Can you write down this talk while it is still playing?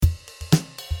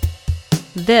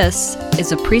This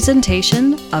is a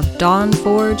presentation of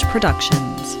Dawnforge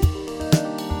Productions.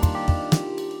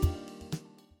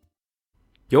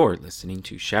 You're listening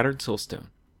to Shattered Soulstone,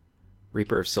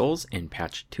 Reaper of Souls and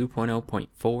Patch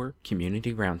 2.0.4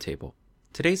 Community Roundtable.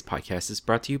 Today's podcast is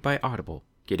brought to you by Audible.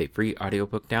 Get a free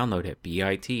audiobook download at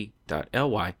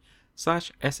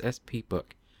bit.ly/sspbook.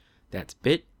 That's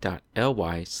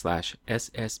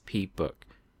bit.ly/sspbook.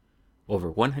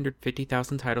 Over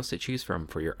 150,000 titles to choose from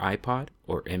for your iPod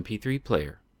or MP3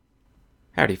 player.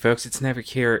 Howdy folks, it's Nevik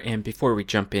here, and before we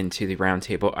jump into the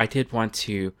roundtable, I did want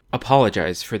to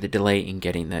apologize for the delay in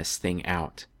getting this thing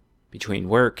out. Between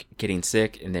work, getting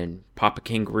sick, and then Papa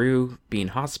Kangaroo being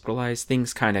hospitalized,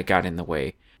 things kinda got in the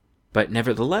way. But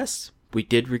nevertheless, we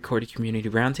did record a community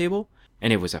roundtable,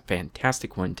 and it was a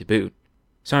fantastic one to boot.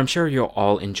 So I'm sure you'll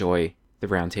all enjoy the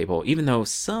roundtable, even though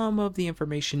some of the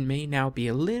information may now be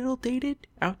a little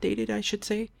outdated, I should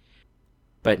say.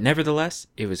 But nevertheless,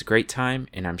 it was a great time,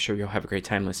 and I'm sure you'll have a great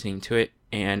time listening to it,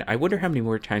 and I wonder how many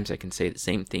more times I can say the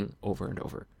same thing over and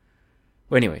over.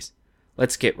 Well, anyways,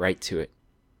 let's get right to it.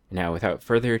 Now, without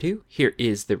further ado, here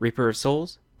is the Reaper of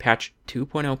Souls, Patch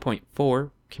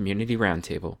 2.0.4 Community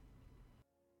Roundtable.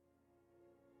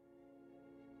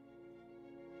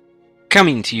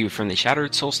 Coming to you from the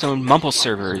Shattered Soulstone Mumble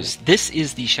servers, this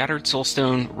is the Shattered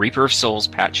Soulstone Reaper of Souls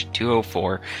Patch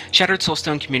 204 Shattered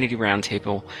Soulstone Community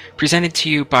Roundtable, presented to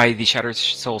you by the Shattered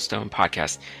Soulstone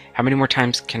podcast. How many more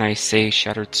times can I say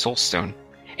Shattered Soulstone?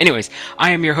 Anyways, I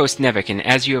am your host Nevik, and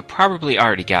as you have probably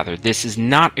already gathered, this is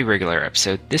not a regular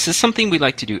episode. This is something we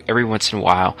like to do every once in a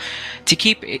while to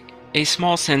keep a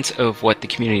small sense of what the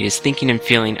community is thinking and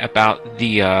feeling about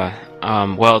the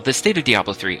state of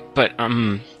Diablo 3, but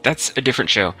that's a different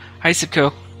show. Hi,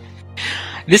 Sipco.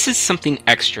 This is something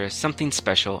extra, something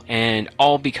special, and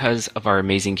all because of our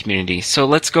amazing community. So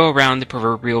let's go around the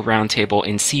proverbial round table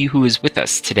and see who is with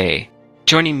us today.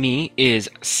 Joining me is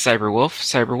Cyberwolf.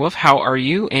 Cyberwolf, how are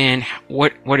you, and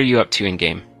what are you up to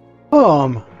in-game? Oh,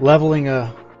 I'm leveling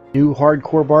a new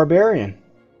hardcore barbarian.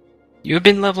 You have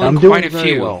been leveling quite a few. I'm doing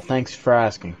very well, thanks for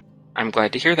asking. I'm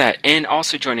glad to hear that. And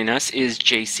also joining us is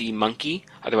JC Monkey,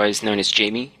 otherwise known as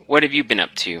Jamie. What have you been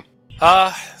up to?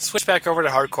 Switched back over to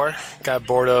hardcore. Got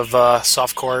bored of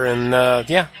softcore and,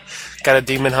 got a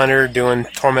demon hunter doing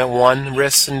Torment 1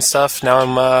 risks and stuff. Now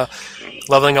I'm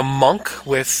leveling a monk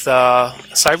with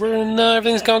cyber, and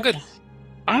everything's going good.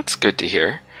 That's good to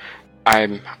hear.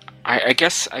 I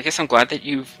guess I'm glad that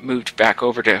you've moved back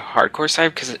over to hardcore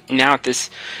side, because now at this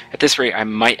rate I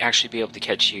might actually be able to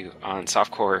catch you on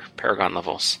softcore Paragon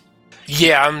levels.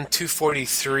 Yeah, I'm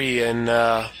 243 in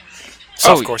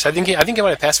softcore. I think you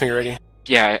might have passed me already.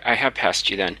 Yeah, I have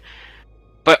passed you then.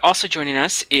 But also joining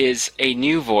us is a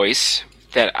new voice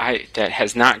that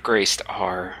has not graced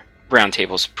our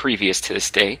roundtables previous to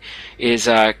this day. Is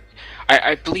I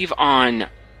believe on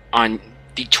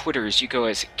the Twitters you go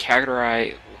as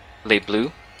Kagarai Le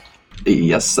Blue?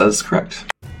 Yes, that is correct.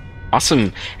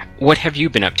 Awesome. What have you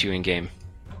been up to in-game?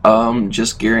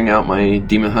 Just gearing out my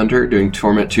Demon Hunter doing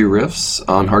Torment 2 rifts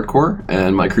on hardcore,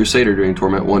 and my Crusader doing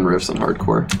Torment 1 rifts on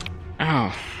hardcore.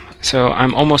 Oh, so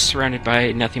I'm almost surrounded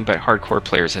by nothing but hardcore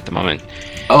players at the moment.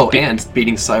 Oh, and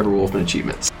beating Cyberwolf in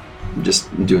achievements. I'm just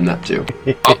doing that too.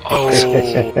 The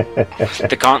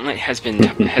gauntlet has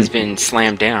been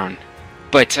slammed down.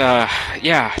 But,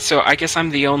 so I guess I'm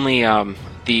the only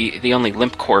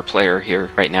limp core player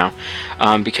here right now,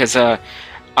 because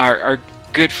our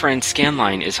good friend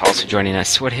Scanline is also joining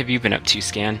us. What have you been up to,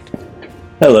 Scan?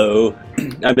 Hello.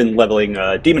 I've been leveling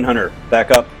Demon Hunter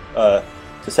back up to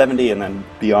 70 and then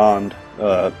beyond,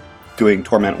 doing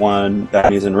Torment 1,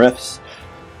 Bounties and Rifts.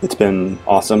 It's been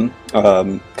awesome.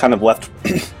 Kind of left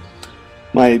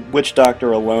my Witch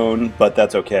Doctor alone, but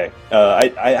that's okay.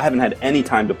 I haven't had any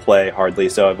time to play, hardly,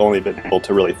 so I've only been able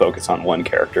to really focus on one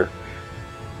character.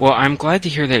 Well, I'm glad to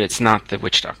hear that it's not the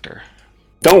Witch Doctor.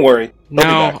 Don't worry.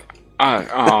 No.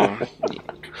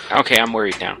 Okay, I'm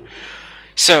worried now.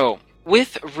 So,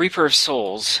 with Reaper of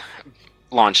Souls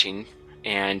launching,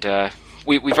 and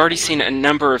we've already seen a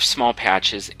number of small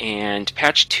patches, and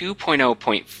patch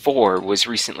 2.0.4 was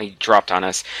recently dropped on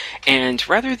us. And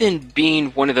rather than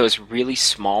being one of those really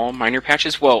small minor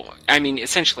patches, well, I mean,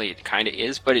 essentially it kind of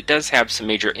is, but it does have some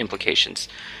major implications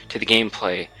to the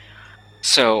gameplay.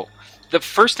 So, the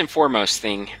first and foremost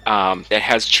thing that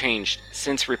has changed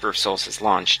since Reaper of Souls has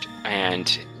launched,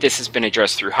 and this has been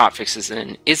addressed through hotfixes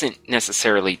and isn't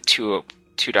necessarily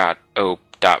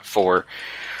 2.0.4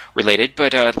 related,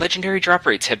 but legendary drop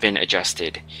rates have been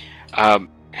adjusted. How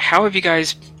have you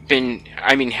guys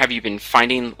have you been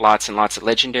finding lots and lots of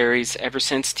legendaries ever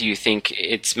since? Do you think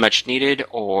it's much needed,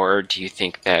 or do you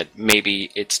think that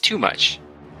maybe it's too much?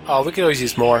 Oh, we could always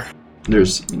use more.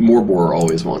 There's more. Boar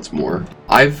always wants more.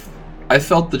 I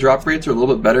felt the drop rates are a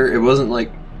little bit better. It wasn't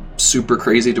like super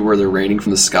crazy to where they're raining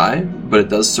from the sky, but it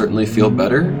does certainly feel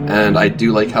better. And I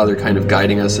do like how they're kind of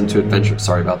guiding us into adventure.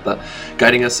 Sorry about that.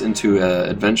 Guiding us into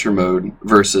adventure mode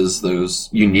versus those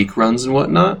unique runs and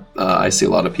whatnot. I see a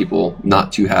lot of people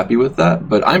not too happy with that,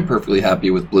 but I'm perfectly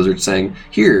happy with Blizzard saying,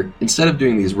 here, instead of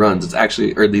doing these runs, it's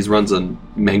actually, or these runs on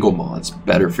Mangle it's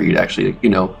better for you to actually,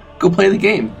 go play the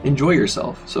game, enjoy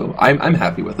yourself. So I'm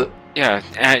happy with it. Yeah,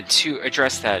 to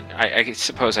address that, I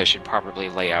suppose I should probably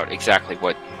lay out exactly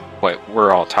what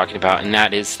we're all talking about, and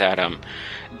that is that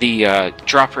the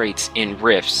drop rates in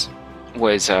Rifts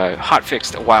was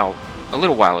hotfixed a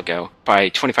little while ago by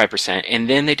 25%, and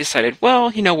then they decided, well,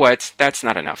 you know what, that's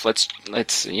not enough. Let's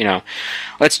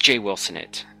Jay Wilson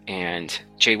it, and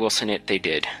Jay Wilson it they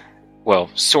did.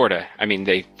 Well, sorta. I mean,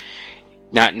 they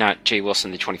not Jay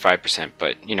Wilson the 25%,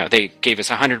 but they gave us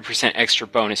 100% extra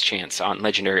bonus chance on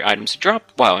legendary items to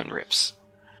drop while in Rifts.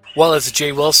 Well, it's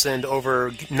Jay Wilson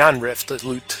over non-Rift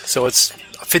loot, so it's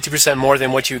 50% more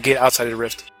than what you get outside of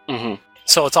Rift. Mm-hmm.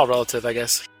 So it's all relative, I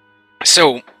guess.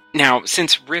 So now,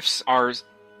 since Rifts are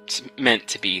meant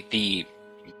to be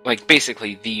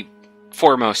basically the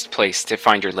foremost place to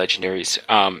find your legendaries,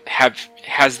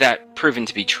 has that proven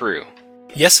to be true?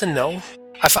 Yes and no.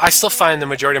 I still find the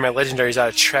majority of my legendaries out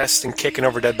of chests and kicking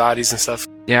over dead bodies and stuff.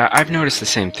 Yeah, I've noticed the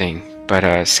same thing.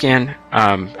 But Scan,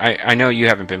 I know you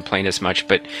haven't been playing as much,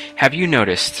 but have you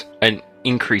noticed an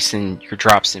increase in your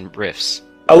drops in Rifts?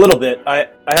 A little bit. I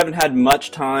haven't had much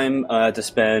time to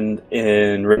spend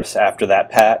in Rifts after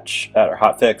that patch, or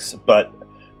hotfix, but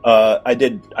I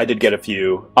did get a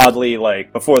few. Oddly,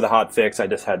 like before the hotfix, I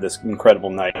just had this incredible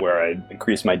night where I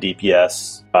increased my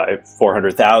DPS by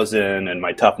 400,000 and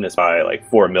my toughness by like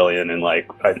 4 million in like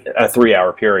a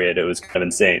 3-hour period. It was kind of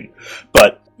insane.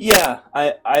 But yeah,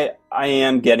 I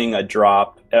am getting a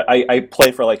drop. I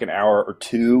play for like an hour or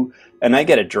two, and I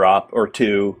get a drop or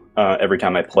two every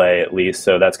time I play at least,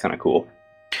 so that's kind of cool.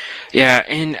 Yeah,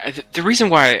 and the reason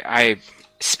why I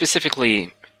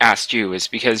specifically asked you is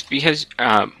because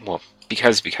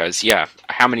yeah,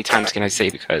 how many times can I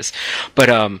say because?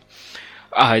 But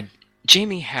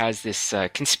Jamie has this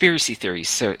conspiracy theory,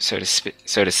 so to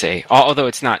say. Although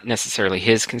it's not necessarily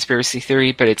his conspiracy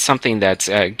theory, but it's something that's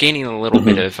gaining a little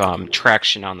bit of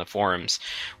traction on the forums.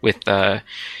 With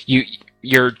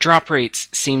your drop rates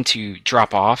seem to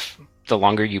drop off the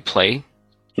longer you play.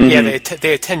 Mm-hmm. Yeah,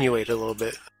 they attenuate a little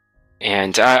bit.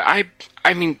 And I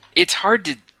mean, it's hard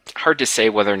to say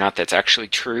whether or not that's actually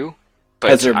true.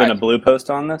 But has there been a blue post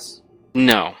on this?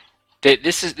 No.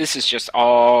 This is just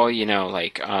all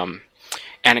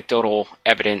anecdotal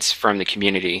evidence from the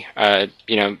community.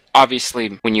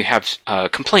 Obviously when you have a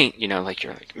complaint, you're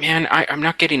like, man, I'm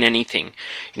not getting anything,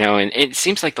 and it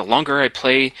seems like the longer I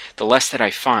play, the less that I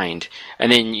find.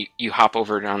 And then you hop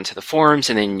over onto the forums,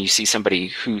 and then you see somebody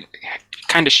who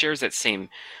kind of shares that same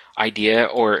idea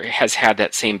or has had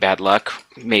that same bad luck,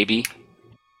 maybe.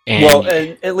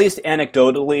 And at least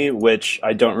anecdotally, which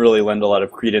I don't really lend a lot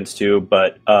of credence to,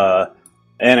 but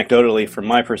anecdotally, from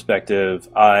my perspective,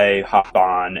 I hop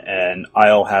on and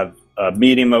I'll have a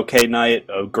medium okay night,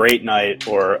 a great night,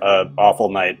 or a awful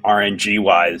night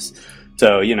RNG-wise.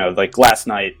 So, like last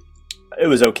night, it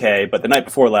was okay, but the night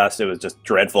before last, it was just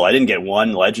dreadful. I didn't get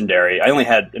one legendary. I only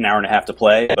had an hour and a half to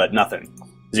play, but nothing.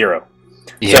 0.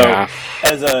 Yeah.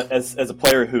 So, as a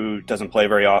player who doesn't play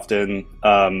very often,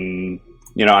 I'm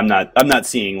not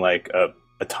seeing like a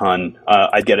ton.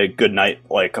 I get a good night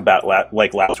like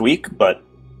last week, but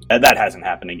that hasn't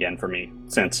happened again for me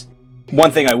since.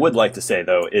 One thing I would like to say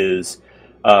though is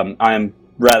I'm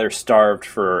rather starved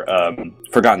for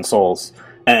Forgotten Souls,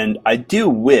 and I do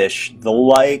wish the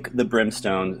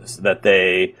Brimstones that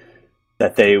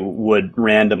they would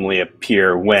randomly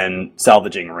appear when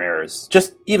salvaging rares,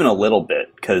 just even a little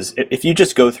bit, because if you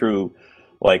just go through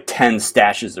like 10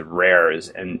 stashes of rares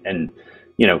and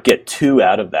get 2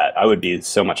 out of that, I would be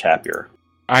so much happier.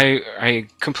 I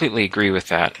completely agree with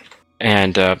that.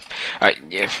 And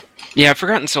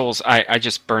Forgotten Souls, I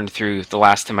just burned through the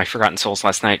last of my Forgotten Souls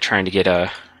last night trying to get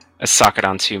a socket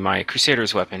onto my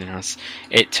Crusader's weapon, and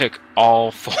it took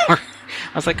all 4. I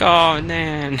was like, oh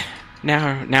man,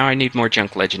 now I need more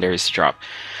junk legendaries to drop.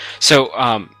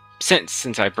 So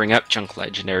since I bring up junk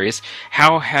legendaries,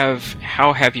 how have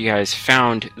you guys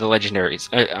found the legendaries?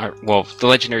 The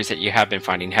legendaries that you have been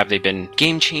finding, have they been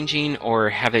game changing, or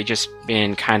have they just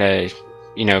been kind of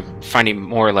finding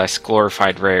more or less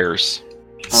glorified rares?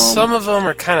 Some of them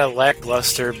are kind of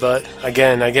lackluster, but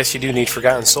again, I guess you do need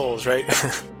Forgotten Souls, right?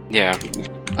 Yeah.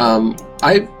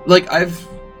 I've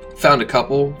found a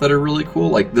couple that are really cool.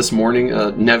 Like this morning,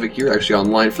 Nevik, you're actually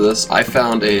online for this. I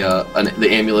found the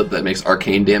amulet that makes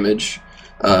arcane damage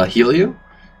heal you,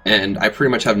 and I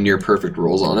pretty much have near perfect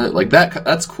rolls on it. Like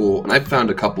that's cool, and I've found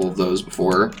a couple of those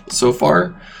before so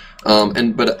far.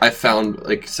 But I found,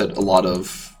 like I said, a lot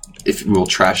of, if you will,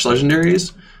 trash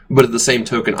legendaries. But at the same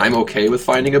token, I'm okay with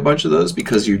finding a bunch of those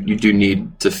because you do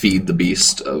need to feed the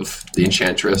beast of the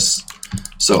Enchantress.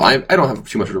 So I don't have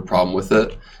too much of a problem with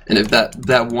it. And if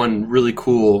that one really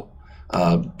cool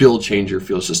build changer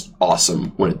feels just awesome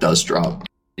when it does drop.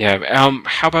 Yeah.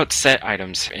 How about set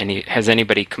items? Has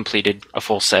anybody completed a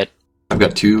full set? I've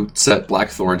got 2 set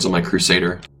Blackthorns on my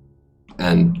Crusader,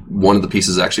 and one of the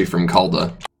pieces is actually from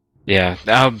Kalda. Yeah.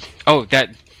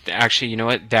 That actually, you know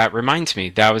what? That reminds me.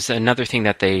 That was another thing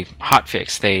that they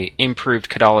hotfixed. They improved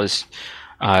Kadala's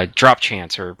drop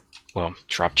chance,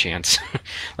 drop chance.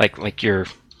 like your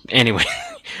anyway.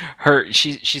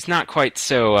 She's not quite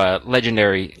so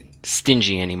legendary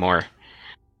stingy anymore.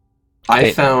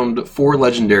 I found 4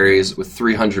 legendaries with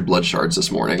 300 blood shards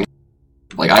this morning.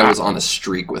 I was on a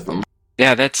streak with them.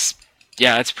 Yeah, that's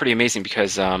pretty amazing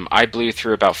because I blew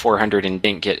through about 400 and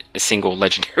didn't get a single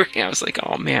legendary. I was like,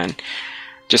 oh man,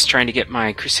 just trying to get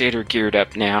my Crusader geared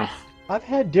up now. I've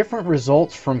had different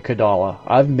results from Kadala.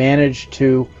 I've managed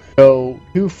to go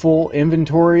 2 full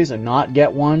inventories and not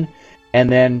get one, and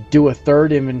then do a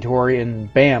 3rd inventory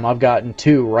and bam, I've gotten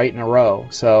 2 right in a row.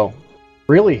 So,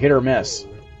 really hit or miss.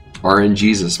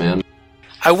 RNGesus, man.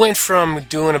 I went from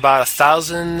doing about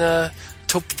 1,000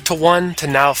 to 1 to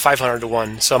now 500 to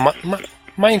 1. So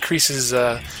my increases,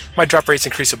 my drop rates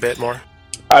increase a bit more.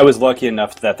 I was lucky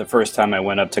enough that the first time I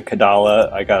went up to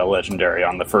Kadala, I got a legendary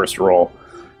on the first roll.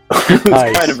 It was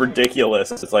Nice. kind of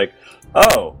ridiculous. It's like,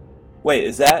 oh,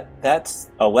 wait, that's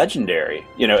a legendary?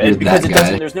 And because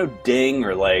there's no ding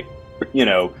or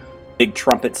big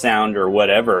trumpet sound or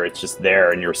whatever. It's just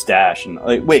there in your stash. And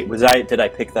wait, did I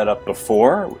pick that up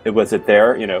before? Was it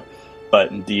there?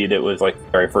 But indeed, it was the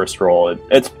very first roll.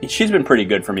 She's been pretty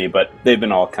good for me, but they've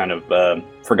been all kind of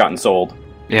forgotten sold.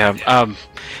 Yeah.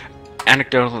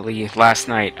 Anecdotally, last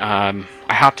night, I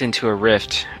hopped into a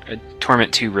rift, a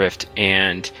Torment 2 rift,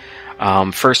 and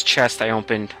first chest I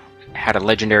opened had a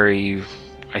legendary,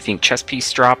 I think, chest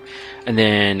piece drop, and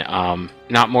then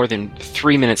not more than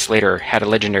 3 minutes later had a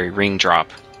legendary ring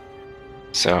drop.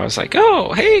 So I was like,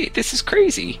 oh, hey, this is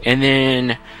crazy. And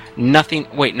then nothing.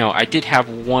 Wait, no, I did have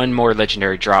one more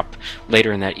legendary drop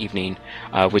later in that evening,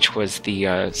 which was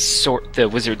the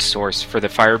Wizard Source for the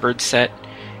Firebird set,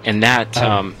 and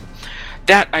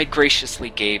that I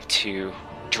graciously gave to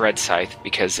Dreadscythe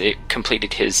because it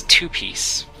completed his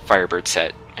 2-piece Firebird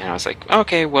set, and I was like,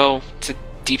 okay, well, it's a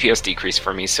DPS decrease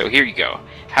for me, so here you go.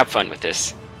 Have fun with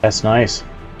this. That's nice.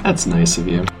 That's nice of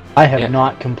you. I have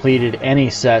not completed any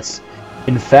sets.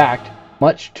 In fact,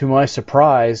 much to my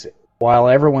surprise, while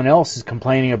everyone else is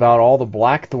complaining about all the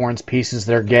Blackthorns pieces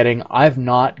they're getting, I've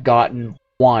not gotten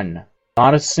one.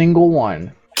 Not a single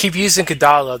one. Keep using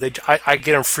Kadala. I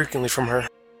get them frequently from her.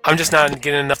 I'm just not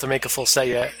getting enough to make a full set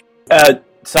yet.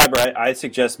 Cyber, I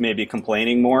suggest maybe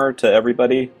complaining more to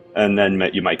everybody, and then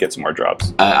you might get some more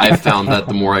drops. I've found that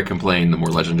the more I complain, the more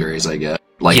legendaries I get.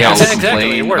 I'll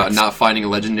complain about not finding a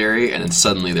legendary, and then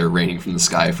suddenly they're raining from the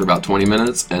sky for about 20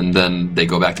 minutes, and then they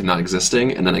go back to not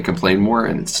existing, and then I complain more,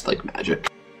 and it's like magic.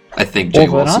 I think Jay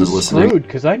Wilson is listening. I'm screwed,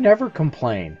 because I never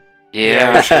complain.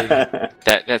 Yeah,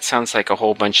 that sounds like a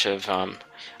whole bunch of,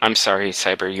 I'm sorry,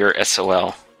 Cyber, you're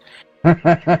SOL.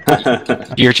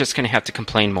 You're just going to have to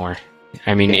complain more.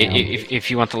 I mean, if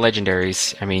you want the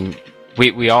legendaries, I mean,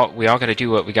 we all got to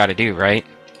do what we got to do, right?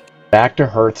 Back to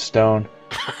Hearthstone.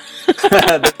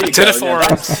 To the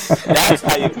forums. That's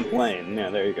how you complain. Yeah,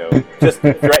 there you go. Just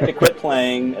threaten to quit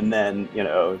playing, and then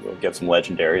you'll get some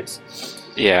legendaries.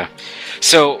 Yeah.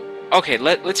 So okay,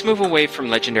 let's move away from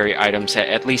legendary items,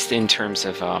 at least in terms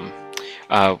of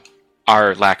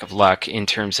our lack of luck in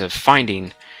terms of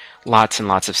finding lots and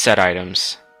lots of set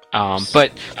items.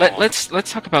 But let's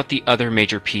talk about the other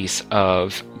major piece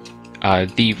of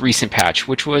the recent patch,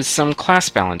 which was some class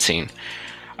balancing.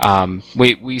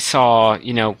 We saw,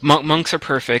 monks are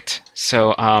perfect,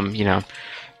 so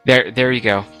there you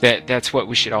go. That's what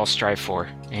we should all strive for.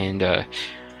 And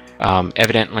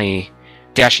evidently,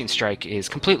 Dashing Strike is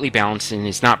completely balanced and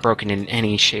is not broken in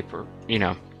any shape or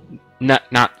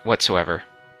not whatsoever.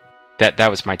 That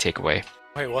was my takeaway.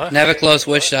 Wait, what? Nevik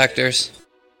Witch Doctors.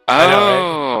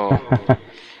 Oh,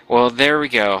 well, there we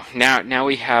go. Now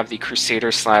we have the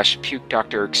Crusader / Puke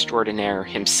Doctor Extraordinaire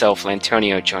himself,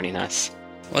 Lantonio, joining us.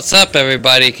 What's up,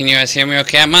 everybody? Can you guys hear me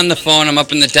okay? I'm on the phone, I'm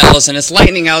up in the Dells, and it's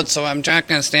lightning out, so I'm not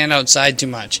going to stand outside too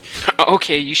much.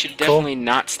 Okay, you should definitely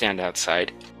not stand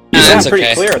outside. You No, sound that's pretty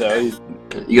okay. clear, though.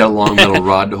 You got a long metal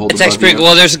rod to hold It's above actually you.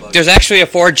 well. There's actually a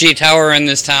 4G tower in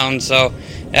this town, so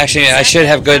actually I should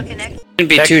have good. Shouldn't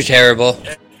be too terrible.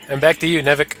 And back to you,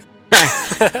 Nevik.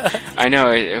 I know.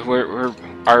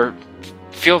 Our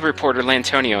field reporter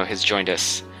Lantonio has joined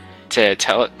us to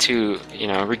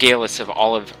regale us of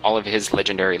all of his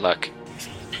legendary luck.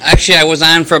 Actually, I was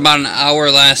on for about an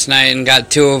hour last night and got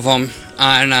 2 of them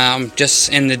on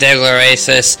just in the Degler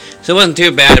Oasis, so it wasn't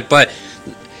too bad. But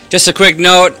just a quick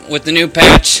note with the new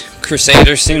patch,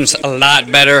 Crusader seems a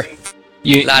lot better.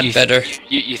 Better.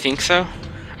 You think so?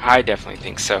 I definitely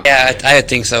think so. Yeah, I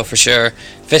think so for sure.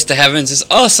 Fist of Heavens is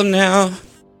awesome now.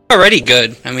 Already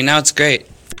good. I mean, now it's great.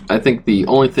 I think the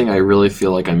only thing I really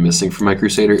feel like I'm missing from my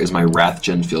Crusader is my Wrath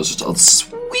gen feels just a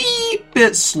sweet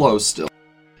bit slow still.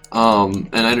 And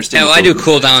I understand. Yeah, well, I do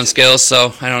cooldown skills,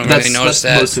 so I don't really notice that's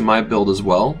that. mostly my build as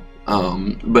well.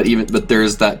 But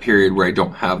there's that period where I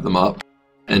don't have them up,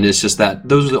 and it's just that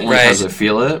those are the only times I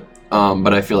feel it.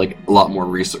 But I feel like a lot more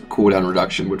cooldown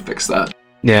reduction would fix that.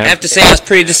 Yeah. I have to say I was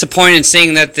pretty disappointed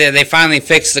seeing that they finally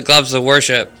fixed the Gloves of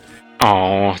Worship.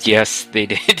 Oh, yes, they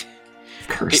did.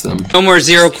 Curse them. No more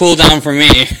 0 cooldown for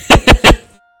me.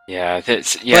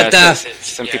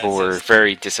 Some people were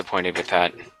very disappointed with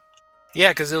that. Yeah,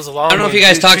 because it was a long. I don't know if you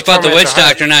guys talked about the Witch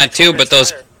Doctor or not too, but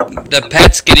the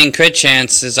pets getting crit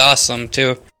chance is awesome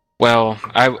too. Well,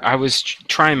 I was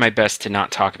trying my best to not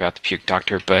talk about the Puke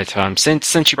Doctor, but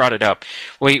since you brought it up,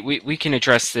 we can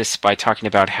address this by talking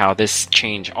about how this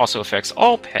change also affects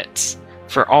all pets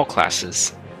for all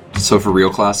classes. So for real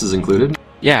classes included?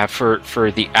 Yeah, for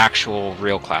the actual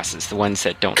real classes, the ones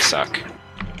that don't suck.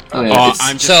 Oh, yeah,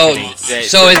 I'm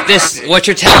just So is this what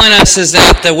you're telling us is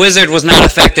that the wizard was not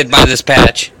affected by this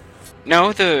patch?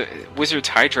 No, the Wizard's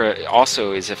Hydra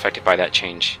also is affected by that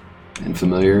change. and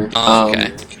familiar. Oh,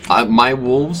 okay. My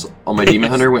wolves on my Demon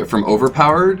Hunter went from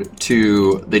overpowered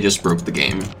to they just broke the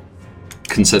game,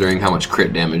 considering how much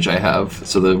crit damage I have.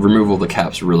 So the removal of the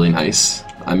cap's really nice.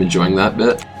 I'm enjoying that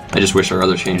bit. I just wish our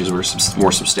other changes were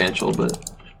more substantial, but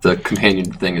the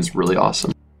companion thing is really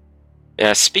awesome.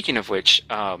 Yeah, speaking of which,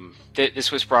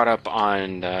 this was brought up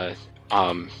on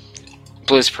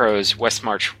Blizz Pro's West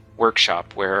March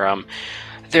workshop, where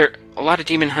there a lot of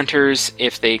Demon Hunters,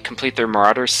 if they complete their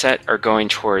Marauder set, are going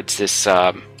towards this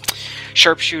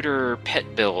sharpshooter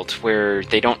pet build where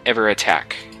they don't ever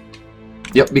attack.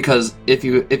 Yep, because if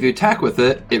you attack with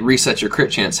it, it resets your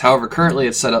crit chance. However, currently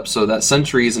it's set up so that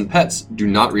sentries and pets do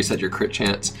not reset your crit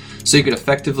chance. So you could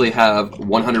effectively have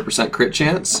 100% crit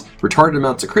chance, retarded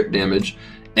amounts of crit damage,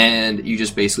 and you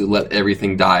just basically let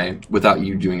everything die without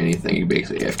you doing anything. You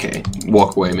basically AFK.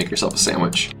 Walk away, make yourself a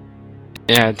sandwich.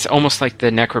 Yeah, it's almost like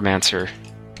the Necromancer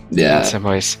Yeah. in some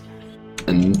ways.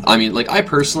 And I mean, like, I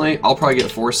personally, I'll probably get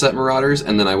 4 set Marauders,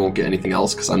 and then I won't get anything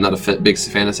else because I'm not a big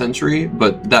fan of Sentry,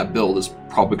 but that build is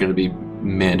probably going to be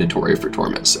mandatory for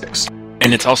Torment 6.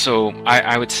 And it's also,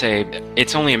 I would say,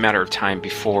 it's only a matter of time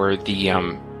before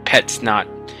the pet's not,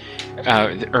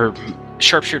 or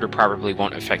Sharpshooter probably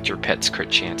won't affect your pet's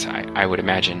crit chance, I would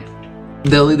imagine.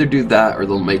 They'll either do that or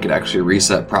they'll make it actually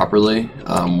reset properly,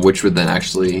 which would then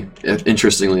actually,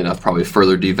 interestingly enough, probably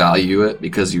further devalue it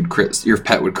because your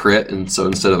pet would crit, and so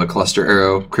instead of a cluster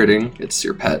arrow critting, it's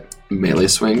your pet melee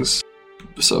swings.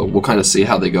 So we'll kind of see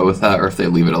how they go with that, or if they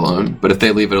leave it alone. But if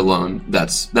they leave it alone,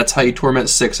 that's how you Torment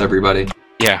 6, everybody.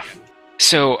 Yeah.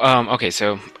 So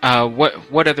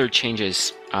what other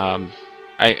changes?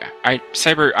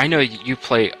 Cyber, I know you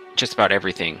play just about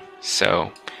everything,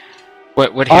 so.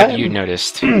 What have you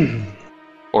noticed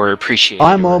or appreciated?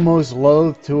 I'm almost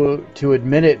loath to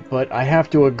admit it, but I have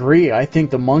to agree. I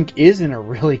think the monk is in a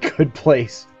really good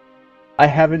place. I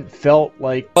haven't felt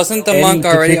like... Wasn't the monk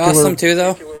already awesome too,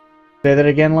 though? Say that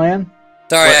again, Lan?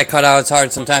 Sorry, I cut out. It's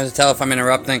hard sometimes to tell if I'm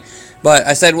interrupting. But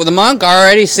I said, well, the monk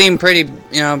already seemed pretty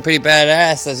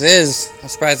badass as is. I'm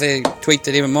surprised they tweaked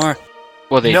it even more.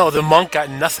 Well, No, the monk got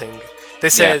nothing. They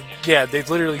said, yeah they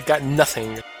literally got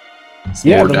nothing.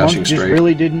 Yeah, the monk just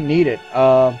really didn't need it.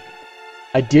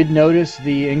 I did notice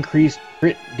the increased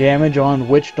crit damage on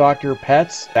Witch Doctor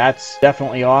pets. That's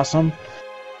definitely awesome.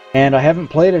 And I haven't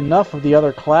played enough of the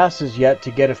other classes yet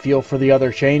to get a feel for the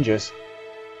other changes.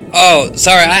 Oh,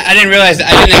 sorry, I didn't realize,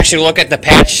 I didn't actually look at the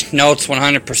patch notes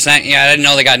 100%. Yeah, I didn't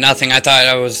know they got nothing. I thought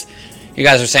you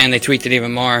guys were saying they tweaked it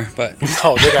even more, but...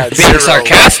 No, they got being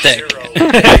sarcastic.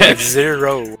 They got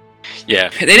 0. Yeah.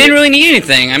 They didn't really need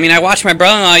anything. I mean, I watched my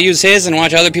brother-in-law use his and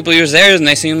watch other people use theirs, and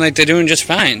they seem like they're doing just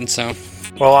fine, so...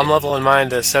 Well, I'm leveling mine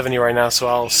to 70 right now, so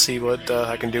I'll see what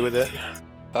I can do with it.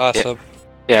 Awesome.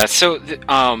 Yeah. So,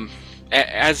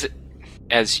 as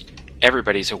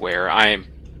everybody's aware, I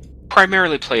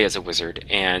primarily play as a wizard,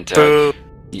 and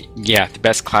yeah, the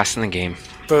best class in the game.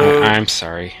 I'm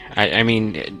sorry. I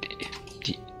mean,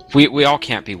 we all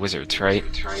can't be wizards, right?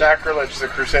 Sacrilege. The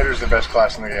Crusader's the best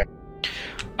class in the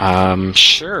game.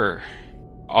 Sure.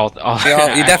 You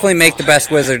definitely make the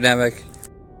best wizard, Nemec.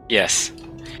 Yes.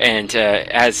 And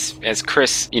as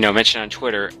Chris, mentioned on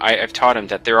Twitter, I've taught him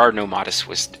that there are no modest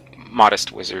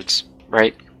wizards,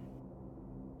 right?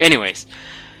 Anyways,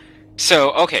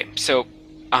 so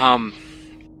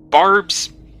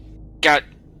Barbs got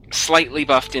slightly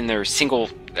buffed in their single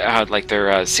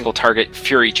target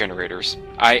Fury generators.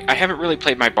 I haven't really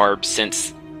played my Barb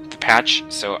since the patch,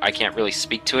 so I can't really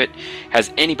speak to it.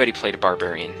 Has anybody played a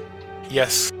Barbarian?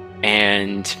 Yes.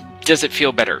 And does it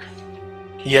feel better?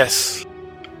 Yes.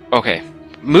 Okay,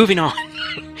 moving on.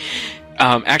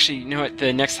 Actually, you know what?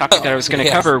 The next topic that I was going to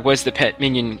cover was the pet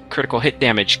minion critical hit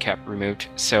damage cap removed.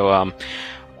 So,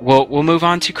 we'll move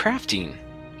on to crafting.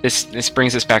 This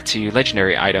brings us back to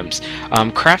legendary items.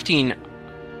 Crafting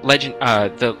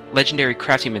the legendary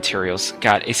crafting materials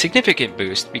got a significant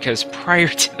boost because prior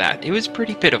to that, it was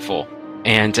pretty pitiful.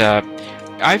 And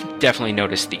I've definitely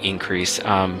noticed the increase.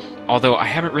 Although I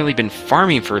haven't really been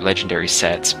farming for legendary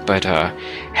sets, but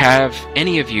have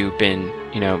any of you been,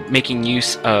 making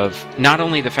use of not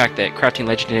only the fact that crafting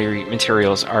legendary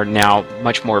materials are now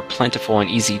much more plentiful and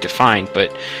easy to find,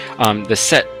 but the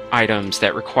set items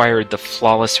that required the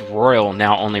Flawless Royal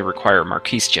now only require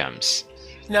Marquise gems?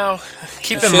 Now,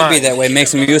 keep It in should mind. be that way.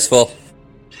 Makes them useful.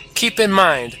 Keep in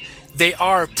mind, they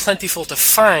are plentiful to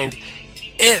find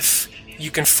if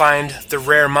you can find the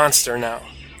rare monster now.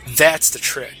 That's the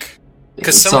trick.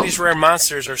 Because some of these rare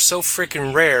monsters are so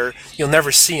freaking rare, you'll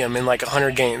never see them in like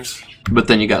 100 games. But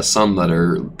then you got some that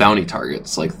are bounty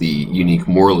targets, like the unique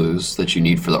Morlus that you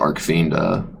need for the Arc Fiend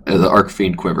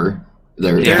quiver.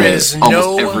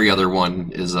 Almost every other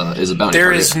one is a bounty target.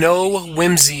 There is no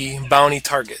whimsy bounty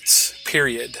targets,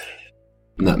 period.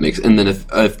 And then if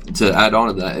to add on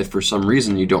to that, if for some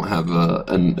reason you don't have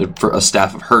a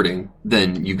staff of herding,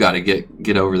 then you got to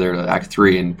get over there to Act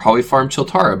 3 and probably farm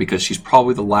Chiltara, because she's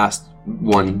probably the last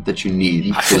one that you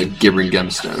need for like Gibran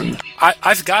Gemstone.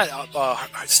 I've got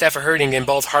staff of herding in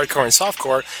both hardcore and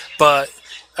softcore, but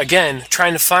again,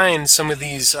 trying to find some of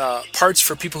these parts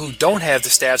for people who don't have the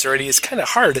staffs already is kind of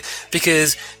hard,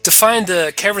 because to find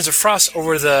the Caverns of Frost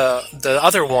over the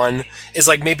other one is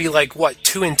maybe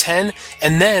 2 in 10,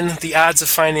 and then the odds of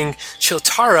finding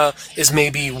Chiltara is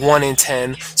maybe 1 in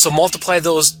 10. So multiply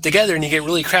those together and you get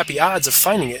really crappy odds of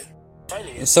finding it.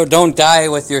 So don't die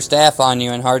with your staff on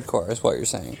you in hardcore, is what you're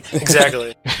saying.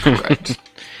 Exactly. Correct.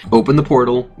 Open the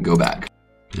portal, go back,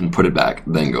 and put it back,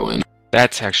 then go in.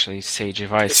 That's actually sage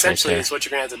advice. Essentially, right it's what you're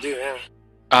going to have to do,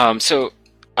 yeah. So,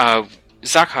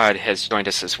 Zakhad has joined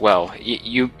us as well.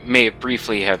 You may have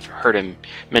briefly have heard him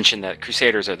mention that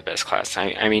Crusaders are the best class.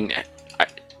 I mean,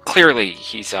 clearly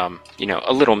he's, a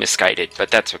little misguided, but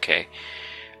that's okay.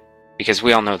 Because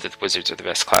we all know that the Wizards are the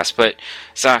best class. But,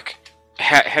 Zach,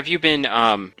 have you been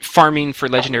farming for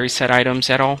legendary set items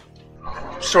at all?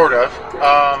 Sort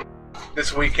of.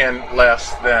 This weekend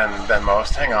less than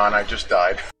most. Hang on, I just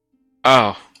died.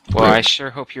 Oh, well, I sure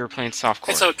hope you were playing softcore.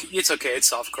 It's okay.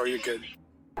 It's softcore. You're good.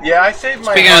 Yeah, I saved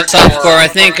my... Speaking of softcore, I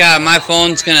think my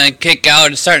phone's going to kick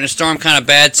out. It's starting to storm kind of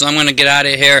bad, so I'm going to get out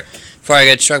of here before I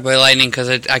get struck by lightning, because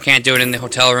I can't do it in the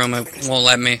hotel room. It won't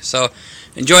let me. So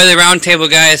enjoy the round table,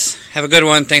 guys. Have a good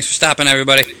one. Thanks for stopping,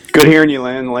 everybody. Good hearing you,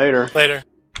 Lynn. Later.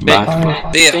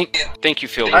 Bye. Thank you,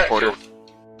 field reporter.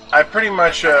 I pretty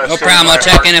much... No problem. I'll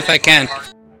check in if I can.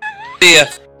 See ya.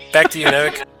 Back to you,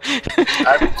 Noak.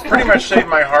 I pretty much saved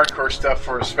my hardcore stuff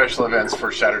for special events for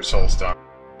Shattered Soulstone.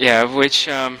 Yeah, which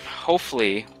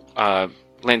hopefully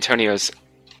Lantonio's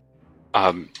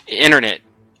internet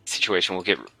situation will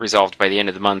get resolved by the end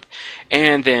of the month,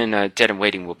 and then Dead and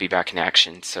Waiting will be back in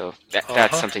action. So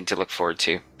that's something to look forward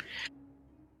to.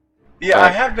 Yeah,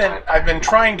 I've been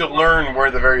trying to learn where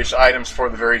the various items for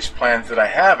the various plans that I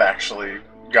have actually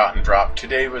gotten dropped.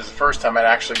 Today was the first time I'd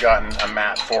actually gotten a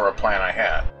mat for a plan I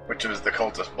had, which was the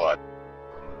Cultist Blood.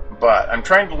 But I'm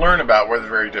trying to learn about where the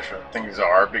very different things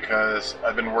are, because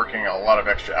I've been working a lot of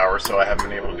extra hours, so I haven't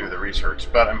been able to do the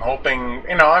research. But I'm hoping,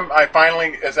 I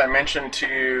finally, as I mentioned to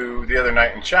you the other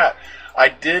night in chat, I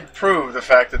did prove the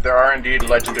fact that there are indeed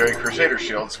legendary Crusader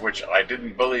shields, which I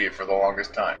didn't believe for the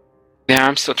longest time. Yeah,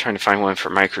 I'm still trying to find one for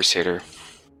my Crusader.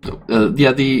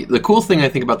 The cool thing I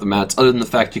think about the mats, other than the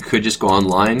fact you could just go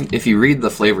online, if you read the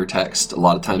flavor text, a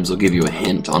lot of times they'll give you a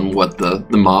hint on what the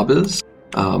mob is.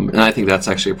 And I think that's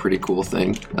actually a pretty cool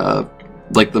thing.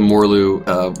 Like the Morlu,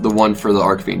 the one for the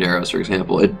Arcfiend arrows, for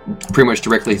example, it pretty much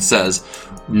directly says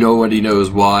nobody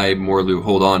knows why Morlu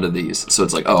hold on to these. So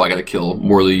it's like, oh, I gotta kill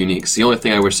Morlu uniques. The only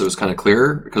thing I wish that was kind of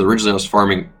clearer, because originally I was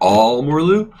farming all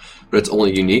Morlu, but it's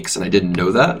only uniques, and I didn't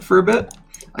know that for a bit.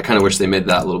 I kind of wish they made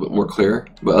that a little bit more clear.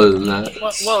 But other than that...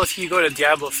 Well, if you go to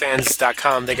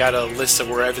DiabloFans.com, they got a list of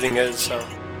where everything is, so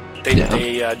they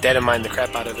data mine the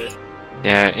crap out of it.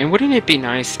 Yeah, and wouldn't it be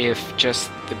nice if just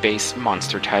the base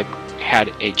monster type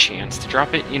had a chance to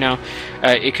drop it?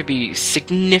 It could be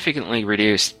significantly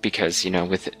reduced because,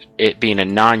 with it being a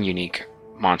non-unique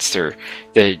monster,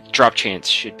 the drop chance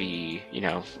should be,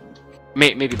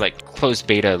 maybe like closed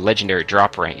beta legendary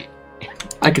drop rate.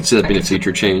 I could see that being a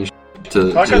feature change,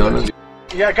 to be honest.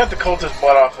 Yeah, I got the Cultist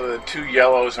blood off of the 2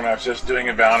 yellows when I was just doing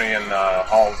a bounty in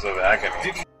Halls of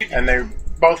Agony. And they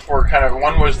both were kind of,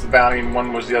 one was the bounty and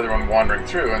one was the other one wandering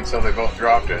through, and so they both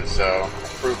dropped it, so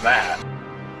prove that.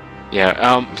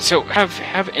 Yeah, so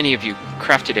have any of you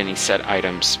crafted any set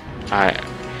items?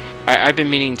 I've been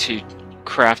meaning to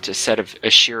craft a set of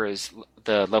Ashira's,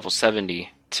 the level 70,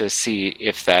 to see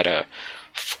if that,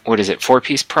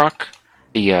 4-piece proc?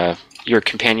 Your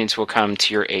companions will come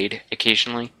to your aid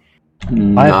occasionally?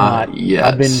 Not yet.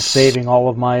 I've been saving all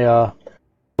of my,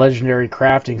 legendary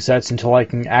crafting sets until I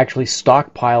can actually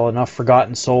stockpile enough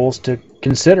Forgotten Souls to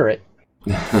consider it.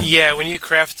 Yeah, when you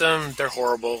craft them, they're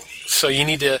horrible. So you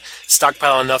need to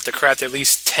stockpile enough to craft at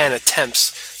least 10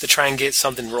 attempts to try and get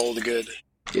something rolled good.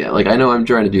 Yeah, like I know I'm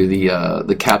trying to do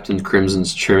the Captain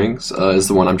Crimson's trimmings is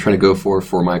the one I'm trying to go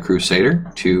for my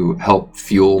Crusader to help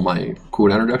fuel my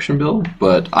cooldown reduction build,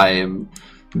 but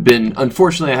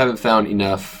unfortunately I haven't found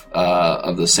enough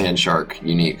of the Sand Shark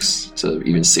uniques to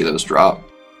even see those drop.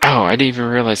 Oh, I didn't even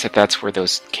realize that that's where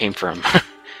those came from.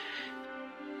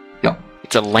 Yep.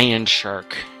 It's a land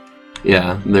shark.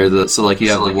 Yeah, you have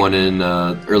the one in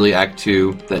early Act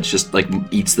 2 that just like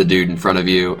eats the dude in front of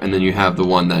you, and then you have the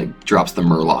one that drops the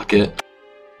Murlocket.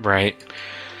 Right.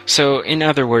 So, in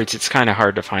other words, it's kind of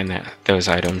hard to find those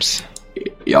items.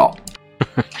 Yeah.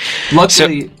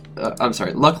 Luckily,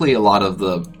 Luckily, a lot of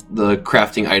the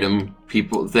crafting item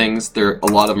things, a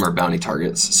lot of them are bounty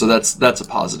targets, so that's a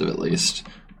positive at least.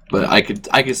 But I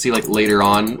could see like later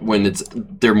on when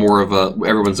they're more of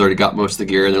everyone's already got most of the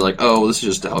gear and they're like, oh, this is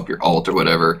just to help your alt or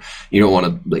whatever. You don't want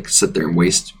to like sit there and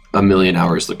waste a million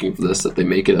hours looking for this. That they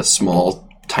make it a small,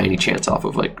 tiny chance off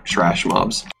of like trash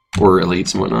mobs or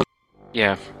elites and whatnot.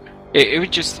 Yeah, it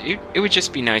would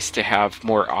just be nice to have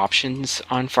more options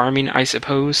on farming, I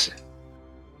suppose.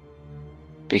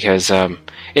 Because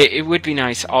it would be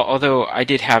nice. Although I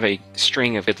did have a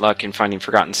string of good luck in finding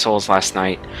Forgotten Souls last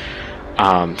night.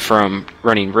 From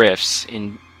running rifts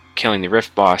and killing the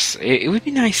rift boss, it would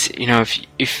be nice,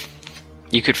 if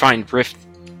you could find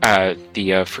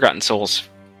the Forgotten Souls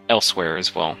elsewhere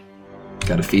as well.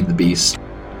 Gotta feed the beast.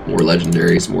 More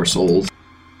legendaries, more souls.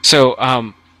 So,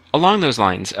 along those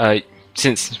lines,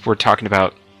 since we're talking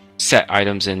about set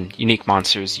items and unique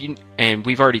monsters, and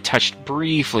we've already touched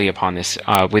briefly upon this,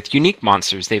 with unique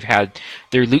monsters, they've had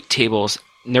their loot tables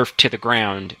nerfed to the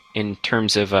ground in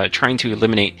terms of trying to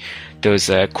eliminate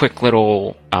those quick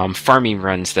little farming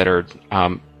runs that are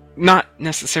not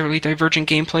necessarily divergent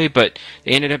gameplay, but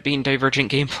they ended up being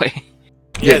divergent gameplay.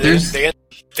 Yeah, they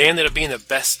ended up being the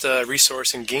best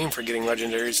resource in game for getting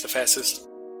legendaries the fastest.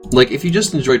 Like, if you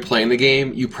just enjoyed playing the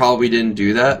game, you probably didn't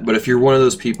do that, but if you're one of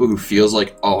those people who feels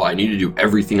like, oh, I need to do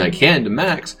everything I can to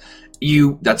max,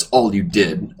 that's all you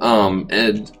did.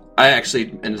 And I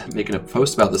actually ended up making a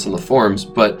post about this on the forums,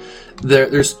 but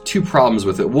there's two problems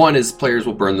with it. One is players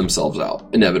will burn themselves out,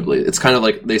 inevitably. It's kind of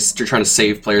like they're trying to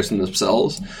save players from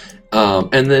themselves.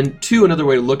 And then two, another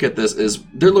way to look at this is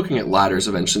they're looking at ladders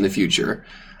eventually in the future.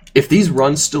 If these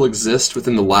runs still exist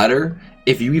within the ladder,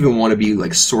 if you even want to be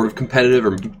like sort of competitive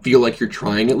or feel like you're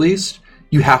trying at least,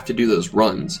 you have to do those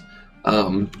runs.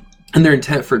 And their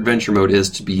intent for adventure mode is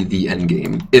to be the end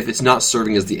game. If it's not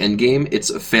serving as the end game,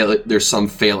 there's some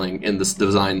failing in this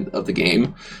design of the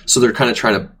game. So they're kind of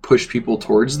trying to push people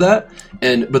towards that.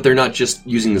 But they're not just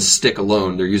using the stick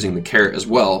alone, they're using the carrot as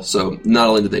well. So not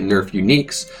only did they nerf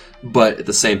uniques, but at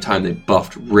the same time they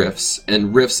buffed rifts.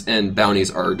 And rifts and bounties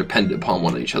are dependent upon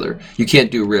one each other. You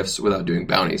can't do rifts without doing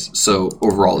bounties. So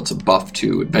overall it's a buff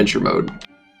to adventure mode.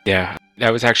 Yeah.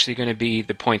 That was actually going to be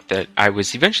the point that I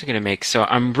was eventually going to make, so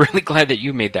I'm really glad that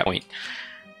you made that point.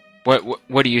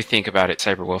 What do you think about it,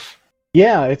 Cyberwolf?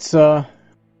 Yeah, it's,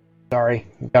 sorry,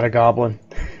 got a goblin.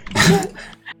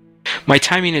 My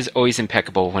timing is always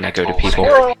impeccable when I go to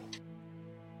people.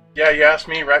 Yeah, you asked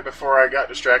me right before I got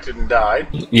distracted and died.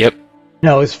 Yep.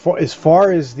 No, as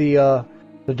far as the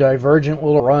divergent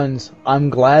little runs, I'm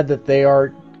glad that they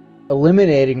are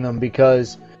eliminating them,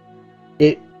 because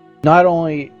it not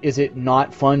only is it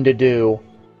not fun to do,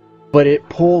 but it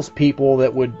pulls people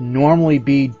that would normally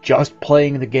be just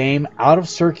playing the game out of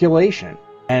circulation.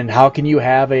 And how can you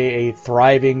have a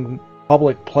thriving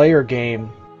public player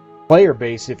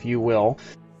base, if you will,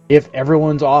 if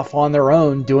everyone's off on their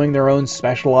own doing their own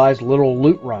specialized little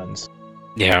loot runs?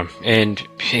 Yeah, and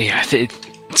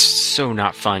it's so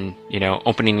not fun,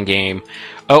 opening a game.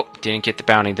 Oh, didn't get the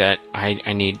bounty that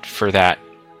I need for that,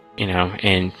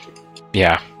 and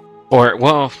yeah. Or,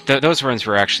 well, those runs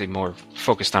were actually more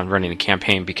focused on running the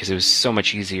campaign, because it was so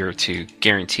much easier to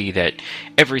guarantee that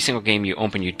every single game you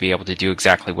open, you'd be able to do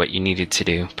exactly what you needed to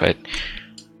do. But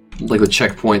like the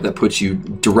checkpoint that puts you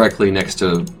directly next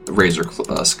to Razor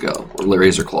Skull, or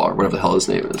Razor Claw, or whatever the hell his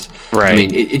name is. Right. I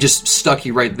mean, it just stuck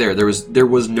you right there. There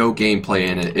was no gameplay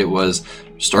in it. It was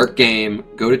start game,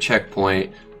 go to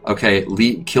checkpoint, okay,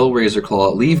 kill Razor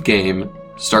Claw, leave game,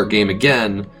 start game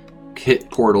again,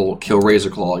 hit portal, kill Razor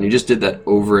Claw, and you just did that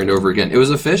over and over again. It was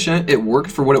efficient, it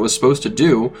worked for what it was supposed to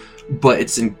do, but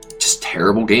it's just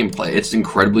terrible gameplay. It's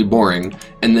incredibly boring,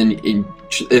 and then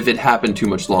if it happened too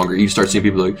much longer, you start seeing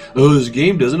people like, oh, this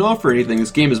game doesn't offer anything,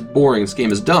 this game is boring, this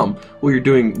game is dumb. Well, you're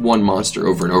doing one monster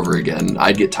over and over again.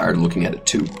 I'd get tired of looking at it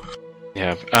too.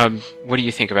 Yeah. What do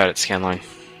you think about it, Scanline?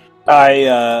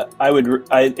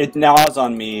 It gnaws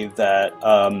on me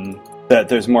that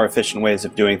there's more efficient ways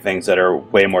of doing things that are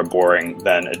way more boring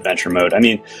than adventure mode. I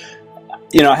mean,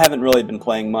 I haven't really been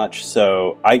playing much,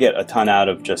 so I get a ton out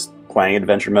of just playing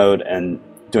adventure mode and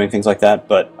doing things like that,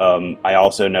 but I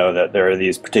also know that there are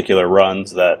these particular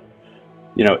runs that,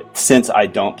 since I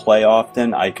don't play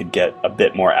often, I could get a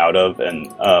bit more out of, and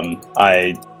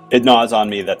it gnaws on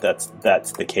me that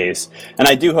that's the case. And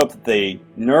I do hope that they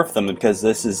nerf them, because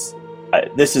this is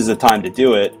a time to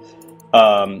do it,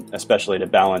 especially to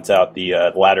balance out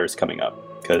the ladders coming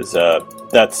up, because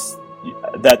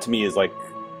that to me is like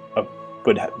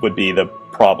would be the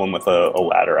problem with a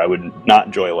ladder. I would not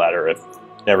enjoy a ladder if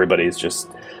everybody's just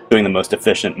doing the most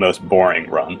efficient, most boring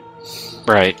run.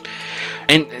 Right.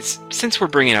 And since we're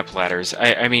bringing up ladders,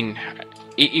 I mean,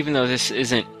 even though this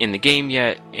isn't in the game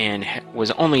yet and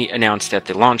was only announced at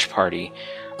the launch party,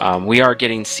 we are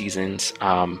getting seasons.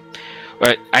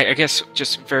 But I guess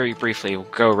just very briefly, we'll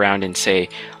go around and say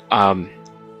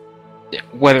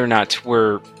whether or not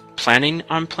we're planning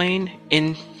on playing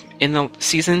in the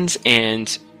seasons,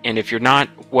 and if you're not,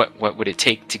 what would it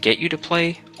take to get you to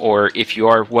play? Or if you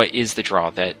are, what is the draw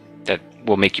that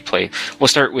will make you play? We'll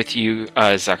start with you,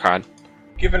 Zakhad.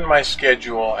 Given my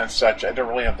schedule and such, I don't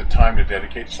really have the time to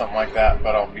dedicate to something like that,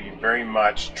 but I'll be very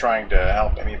much trying to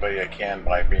help anybody I can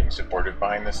by being supportive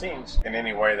behind the scenes in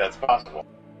any way that's possible.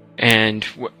 And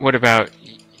what about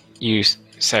you,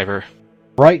 Cyber?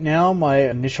 Right now, my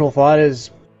initial thought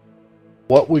is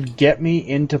what would get me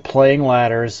into playing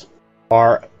ladders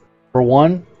are, for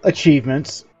one,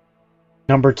 achievements.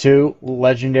 Number two,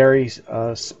 legendary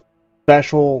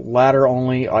special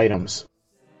ladder-only items.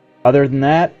 Other than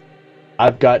that,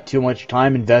 I've got too much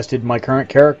time invested in my current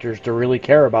characters to really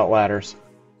care about ladders.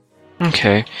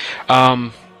 Okay.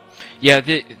 Yeah,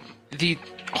 the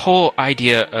whole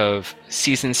idea of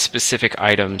season-specific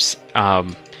items,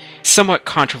 somewhat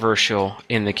controversial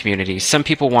in the community. Some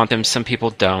people want them, some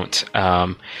people don't.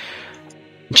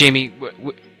 Jamie,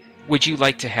 would you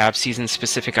like to have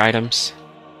season-specific items?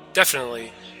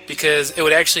 Definitely, because it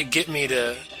would actually get me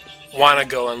to want to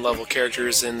go and level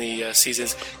characters in the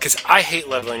seasons, because I hate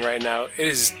leveling right now. It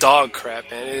is dog crap,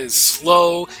 man. It is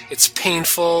slow, it's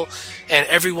painful, and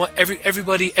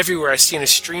everybody everywhere I see in the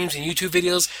streams and YouTube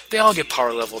videos, they all get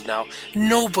power leveled now.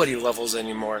 Nobody levels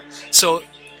anymore. So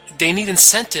they need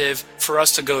incentive for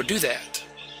us to go do that.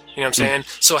 You know what I'm saying?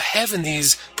 So having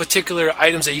these particular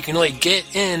items that you can only get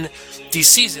in these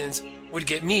seasons would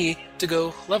get me to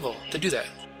go level, to do that.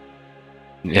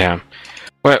 Yeah.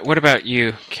 What about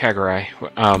you, KaguraI?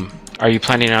 Are you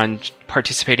planning on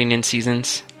participating in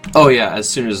seasons? Oh yeah, as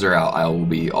soon as they're out, I will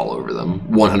be all over them,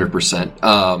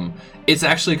 100%. It's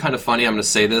actually kind of funny, I'm going to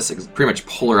say this, it's pretty much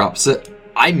polar opposite.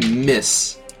 I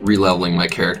miss releveling my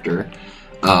character.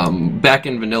 Back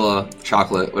in Vanilla,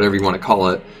 Chocolate, whatever you want to call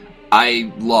it,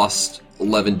 I lost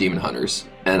 11 Demon Hunters,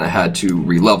 and I had to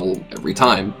relevel every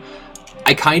time.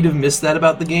 I kind of miss that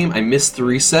about the game. I miss the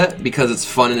reset because it's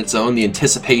fun in its own, the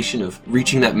anticipation of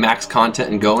reaching that max content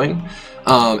and going.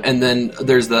 And then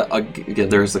there's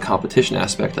the competition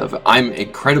aspect of it. I'm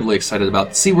incredibly excited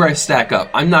about see where I stack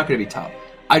up. I'm not going to be top.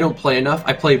 I don't play enough.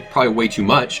 I play probably way too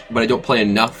much, but I don't play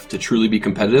enough to truly be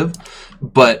competitive.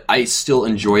 But I still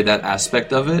enjoy that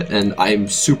aspect of it, and I'm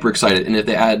super excited. And if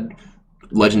they add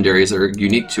legendaries that are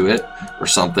unique to it or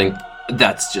something,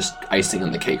 that's just icing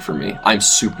on the cake for me. I'm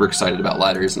super excited about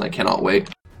ladders, and I cannot wait.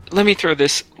 Let me throw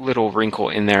this little wrinkle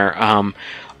in there.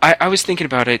 I was thinking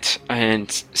about it,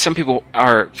 and some people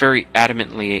are very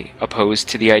adamantly opposed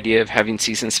to the idea of having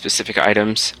season-specific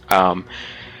items.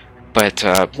 But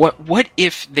what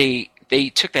if they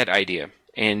took that idea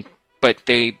but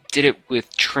they did it with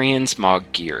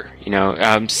transmog gear?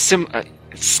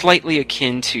 Slightly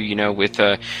akin to with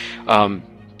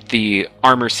the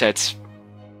armor sets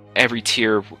every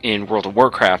tier in World of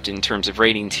Warcraft in terms of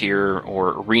rating tier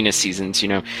or arena seasons.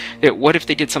 What if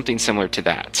they did something similar to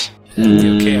that?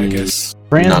 Okay, I guess.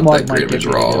 Transmog Not that might great of a get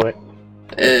you draw. to it.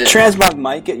 Transmog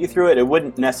might get you through it. It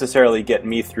wouldn't necessarily get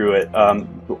me through it.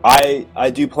 I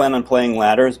do plan on playing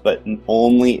ladders, but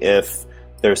only if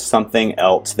there's something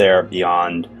else there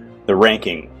beyond the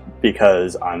ranking,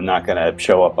 because I'm not going to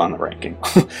show up on the ranking.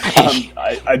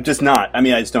 I'm just not. I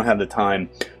just don't have the time.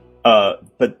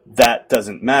 But that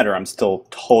doesn't matter. I'm still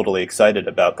totally excited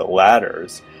about the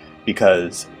ladders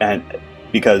because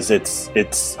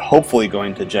it's hopefully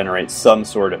going to generate some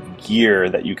sort of gear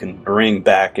that you can bring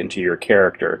back into your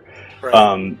character.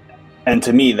 Right. And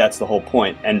to me, that's the whole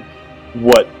point. And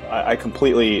what I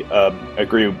completely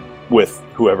agree with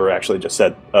whoever actually just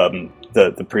said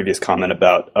the previous comment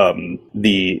about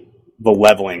the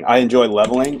leveling. I enjoy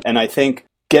leveling, and I think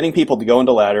getting people to go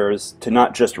into ladders to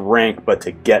not just rank, but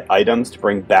to get items to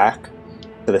bring back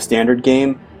to the standard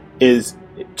game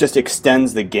just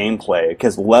extends the gameplay,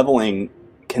 because leveling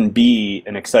can be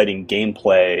an exciting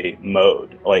gameplay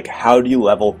mode. Like, how do you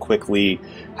level quickly?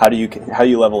 How do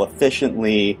you level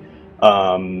efficiently?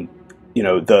 The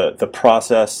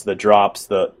process, the drops,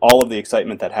 all of the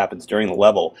excitement that happens during the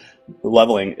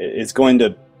leveling is going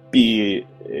to be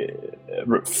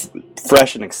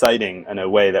fresh and exciting in a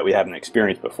way that we haven't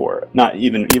experienced before. Not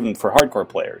even for hardcore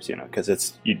players,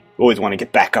 because you always want to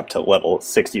get back up to level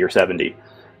 60 or 70.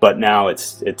 But now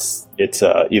it's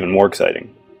even more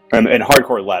exciting. And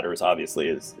hardcore ladders obviously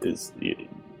is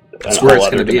That's where it's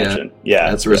going to be at. Yeah,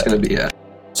 that's where it's going to be at.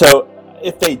 So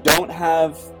if they don't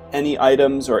have any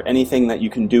items or anything that you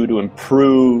can do to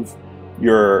improve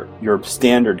your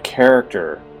standard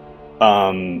character,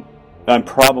 I'm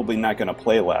probably not going to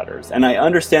play ladders. And I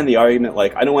understand the argument,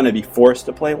 like, I don't want to be forced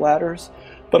to play ladders,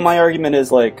 but my argument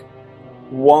is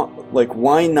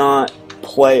why not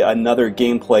play another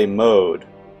gameplay mode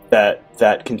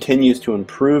that continues to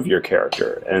improve your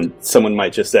character? And someone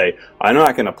might just say, I'm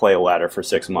not going to play a ladder for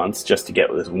 6 months just to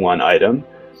get this one item.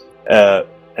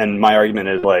 And my argument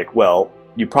is well,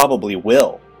 you probably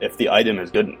will if the item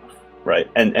is good enough, right?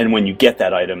 And when you get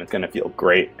that item, it's going to feel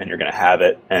great, and you're going to have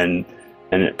it, and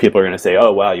people are going to say,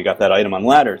 oh, wow, you got that item on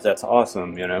ladders. That's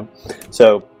awesome,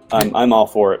 So I'm all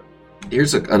for it.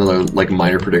 Here's another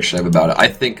minor prediction I have about it. I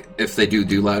think if they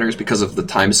do ladders, because of the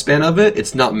time span of it,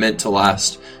 it's not meant to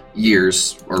last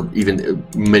years or even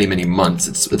many, many months.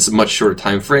 It's a much shorter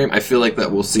time frame. I feel like that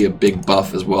we'll see a big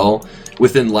buff as well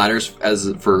within ladders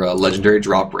as for legendary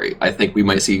drop rate. I think we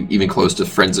might see even close to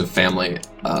Friends of Family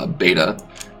beta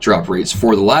drop rates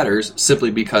for the ladders, simply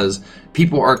because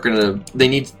people aren't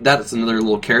that's another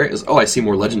little carrot is, I see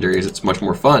more legendaries, it's much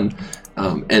more fun.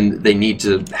 And they need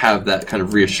to have that kind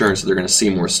of reassurance that they're going to see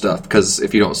more stuff, because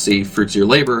if you don't see fruits of your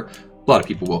labor, a lot of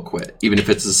people will quit, even if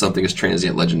it's something as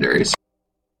transient legendaries.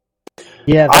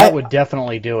 Yeah, that would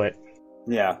definitely do it.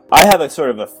 Yeah, I have a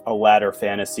sort of a ladder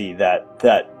fantasy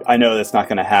that I know that's not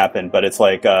going to happen, but it's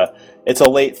it's a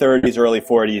late 30s, early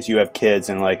 40s, you have kids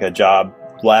and a job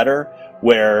ladder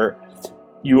where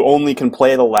you only can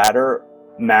play the ladder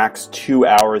max 2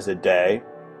 hours a day,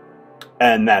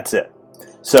 and that's it.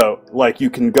 So, you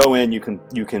can go in, you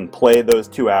can play those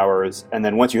 2 hours, and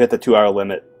then once you hit the 2 hour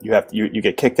limit, you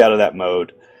get kicked out of that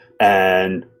mode,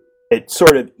 and it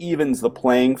sort of evens the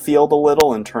playing field a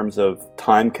little in terms of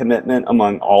time commitment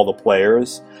among all the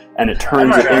players, and it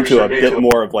turns it into a bit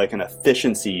more of an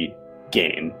efficiency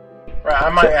game. Right, I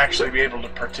might actually be able to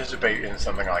participate in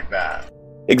something like that.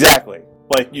 Exactly.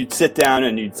 You'd sit down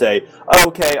and you'd say, oh,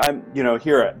 okay, I'm,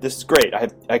 here, this is great.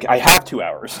 I have 2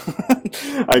 hours.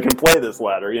 I can play this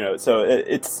ladder, So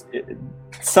it's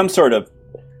some sort of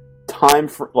time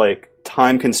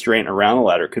time constraint around a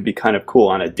ladder could be kind of cool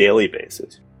on a daily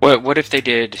basis. What if they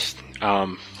did?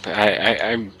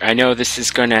 I know this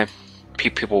is gonna.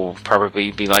 People will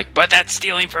probably be like, but that's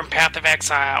stealing from Path of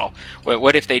Exile.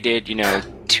 What if they did?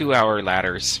 2 hour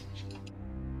ladders.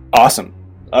 Awesome.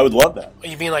 I would love that.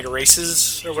 You mean like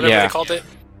races or whatever they called it?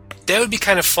 That would be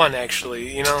kind of fun,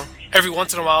 actually. Every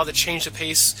once in a while to change the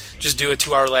pace, just do a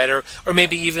 2 hour ladder, or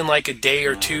maybe even a day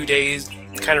or 2 days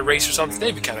kind of race or something,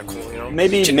 they'd be kind of cool, you know.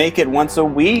 Maybe make it once a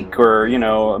week, or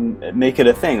make it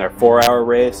a thing, a 4-hour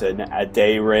race, a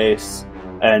day race,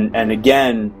 and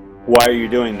again, why are you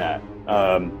doing that?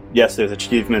 Yes, there's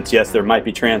achievements. Yes, there might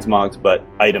be transmogs, but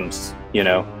items.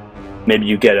 Maybe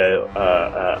you get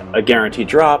a guaranteed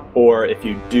drop, or if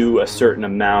you do a certain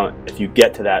amount, if you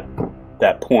get to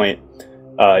that point,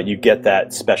 you get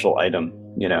that special item.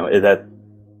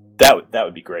 That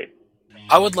would be great.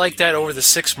 I would like that over the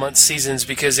 6-month seasons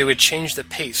because it would change the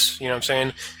pace. You know what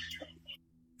I'm saying?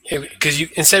 Because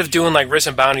instead of doing like risks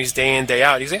and bounties day in, day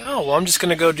out, you say, oh, well, I'm just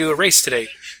going to go do a race today.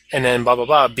 And then blah, blah,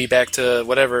 blah, be back to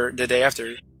whatever the day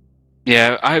after.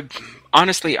 Yeah, I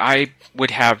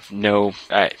would have no...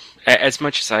 as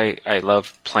much as I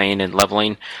love playing and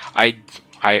leveling, I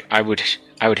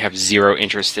would have zero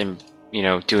interest in,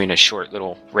 doing a short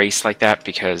little race like that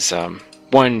because,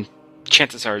 one...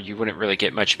 chances are you wouldn't really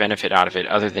get much benefit out of it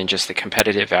other than just the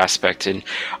competitive aspect. And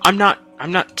I'm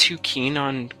not too keen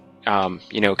on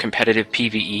competitive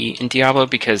PvE in Diablo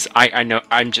because I know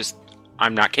I'm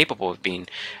not capable of being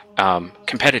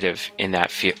competitive in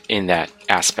that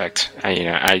aspect.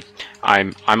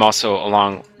 I'm also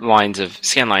along lines of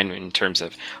Scanline in terms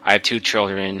of I have 2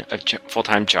 children, a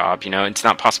full-time job. It's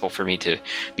not possible for me to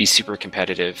be super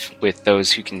competitive with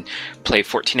those who can play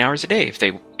 14 hours a day if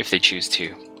they choose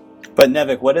to. But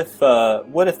Nevik, what if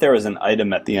there was an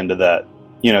item at the end of that,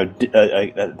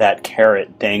 that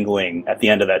carrot dangling at the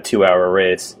end of that 2-hour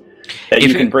race that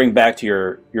you can bring back to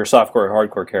your softcore or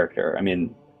hardcore character? I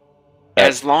mean,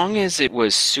 as long as it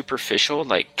was superficial,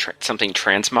 like something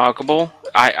transmoggable,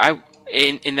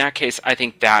 in that case, I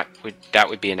think that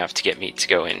would be enough to get me to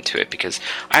go into it because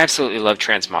I absolutely love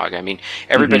transmog. I mean,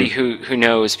 everybody who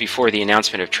knows before the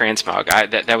announcement of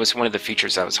transmog, that was one of the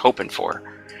features I was hoping for.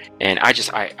 And I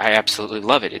absolutely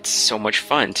love it. It's so much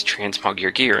fun to transmog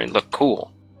your gear and look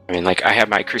cool. I mean, like, I have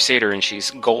my Crusader, and she's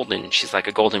golden. She's like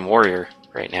a golden warrior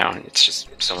right now, and it's just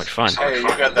so much fun. Hey, you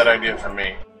got that idea from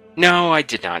me. No, I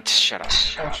did not. Shut up.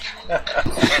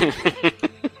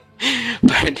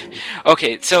 But,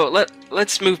 okay, so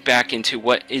let's move back into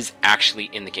what is actually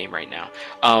in the game right now.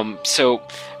 So,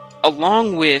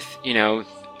 along with,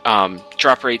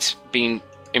 drop rates being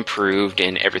improved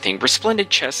and everything, resplendent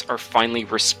chests are finally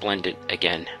resplendent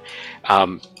again.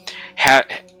 I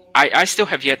still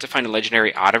have yet to find a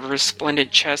legendary out of a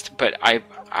resplendent chest, but I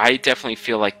definitely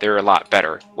feel like they're a lot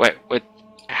better.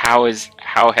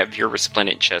 How have your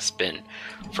resplendent chests been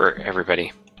for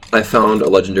everybody? I found a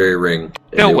legendary ring.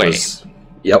 No way.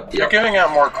 Yep. You're giving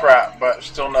out more crap, but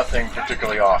still nothing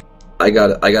particularly off. I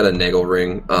got a Nagel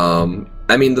ring.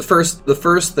 I mean, the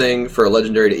first thing for a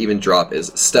legendary to even drop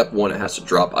is step 1. It has to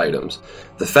drop items.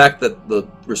 The fact that the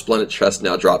resplendent chest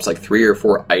now drops like 3 or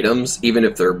 4 items, even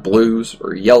if they're blues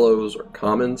or yellows or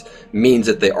commons, means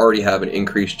that they already have an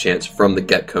increased chance from the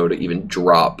get-go to even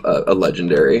drop a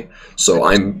legendary. So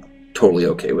I'm totally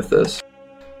okay with this.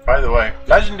 By the way,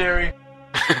 legendary.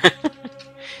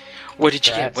 What did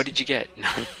you get?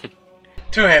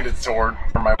 2-handed sword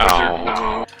for my wizard.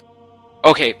 Oh.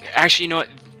 Okay, actually, you know what?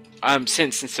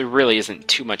 Since there really isn't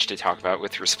too much to talk about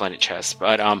with resplendent chests,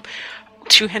 but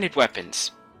 2-handed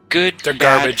weapons, good, they're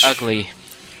bad, garbage,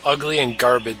 ugly and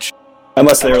garbage.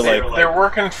 Unless they're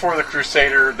working for the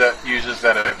Crusader that uses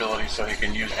that ability, so he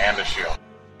can use and a shield.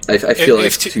 I feel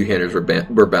like 2-handers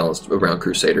were balanced around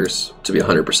Crusaders, to be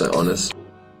 100% honest.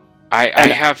 I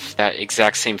have that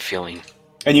exact same feeling.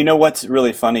 And you know what's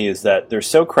really funny is that they're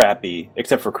so crappy,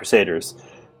 except for Crusaders,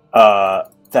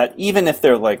 that even if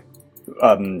they're like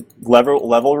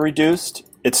level reduced,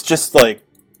 it's just like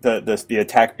the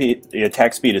attack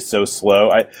speed is so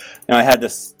slow. I had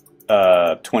this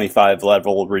 25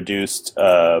 level reduced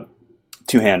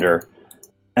 2-hander,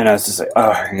 and I was just like,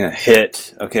 oh, I'm gonna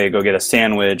hit. Okay, go get a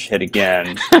sandwich. Hit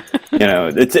again.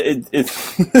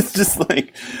 It's just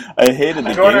like I hated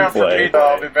the gameplay.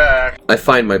 I'll be back. I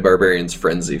find my Barbarian's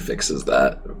Frenzy fixes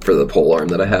that for the polearm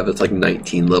that I have. It's like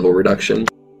 19 level reduction.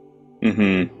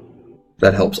 Mm-hmm.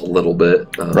 That helps a little bit.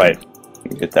 Right.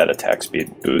 You get that attack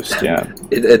speed boost, yeah.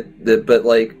 But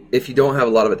like, if you don't have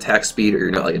a lot of attack speed, or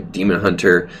you're not like a demon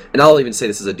hunter, and I'll even say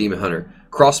this as a demon hunter,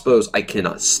 crossbows, I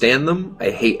cannot stand them. I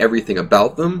hate everything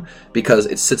about them because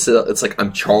it's like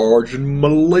I'm charging my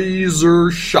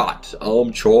laser shot.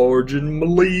 That's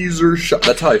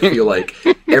how I feel like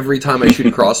every time I shoot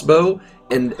a crossbow.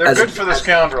 And they're good for the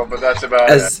scoundrel, but that's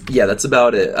about it. Yeah, that's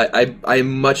about it.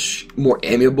 I'm much more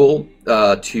amiable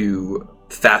to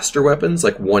faster weapons,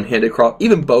 like one-handed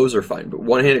even bows are fine, but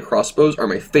one-handed crossbows are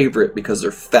my favorite because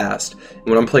they're fast. And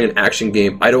when I'm playing an action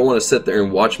game, I don't want to sit there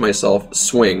and watch myself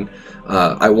swing.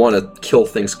 I want to kill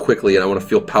things quickly, and I want to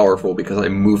feel powerful because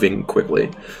I'm moving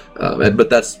quickly. But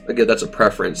that's a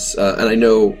preference. And I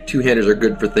know two-handers are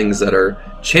good for things that are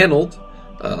channeled,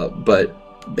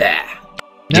 but bah.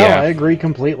 No, I agree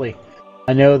completely.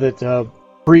 I know that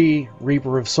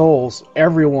pre-Reaper of Souls,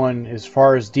 everyone, as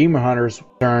far as Demon Hunters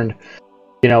concerned,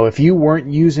 if you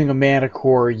weren't using a mana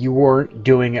core, you weren't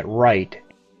doing it right.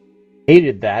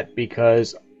 Hated that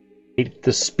because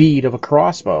the speed of a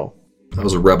crossbow. I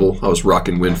was a rebel. I was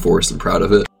rocking Windforce and proud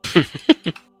of it.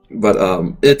 But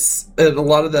and a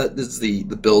lot of that is the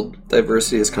build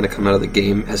diversity has kind of come out of the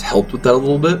game, has helped with that a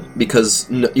little bit, because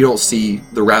you don't see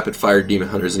the rapid fire Demon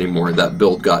Hunters anymore. That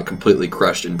build got completely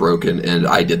crushed and broken, and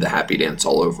I did the happy dance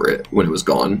all over it when it was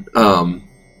gone.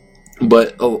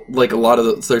 But like a lot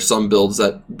of there's some builds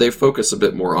that they focus a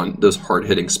bit more on those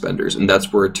hard-hitting spenders, and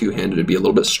that's where a two-handed would be a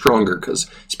little bit stronger because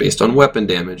it's based on weapon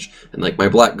damage. And like my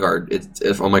Blackguard,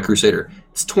 if on my Crusader,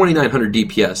 it's 2900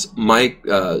 DPS. My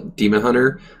Demon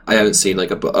Hunter, I haven't seen like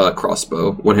a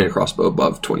crossbow, one-handed crossbow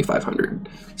above 2500.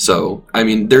 So I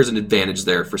mean, there's an advantage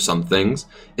there for some things.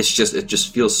 It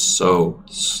just feels so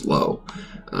slow.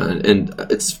 And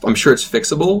I'm sure it's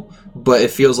fixable, but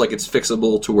it feels like it's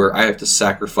fixable to where I have to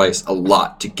sacrifice a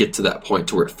lot to get to that point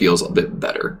to where it feels a bit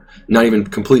better. Not even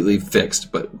completely fixed,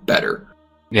 but better.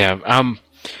 Yeah.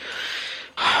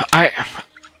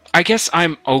 I guess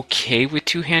I'm okay with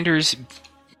two-handers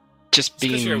just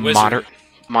being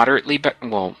moderately better.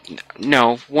 Well,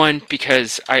 no. One,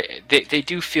 because they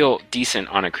do feel decent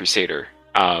on a Crusader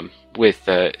with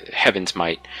Heaven's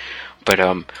Might. But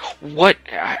I'm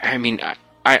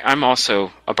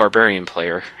also a barbarian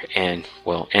player and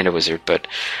a wizard, but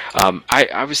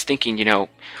I was thinking,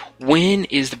 when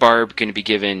is the barb going to be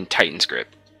given Titan's Grip?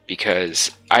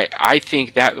 Because I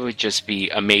think that would just be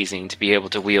amazing to be able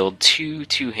to wield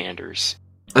two-handers.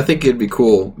 I think it'd be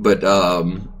cool, but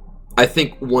I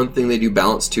think one thing they do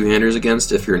balance two-handers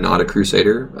against, if you're not a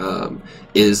Crusader,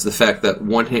 is the fact that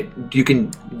you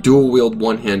can dual-wield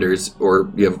one-handers,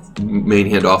 or you have main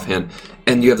hand, off-hand,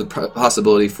 and you have the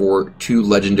possibility for two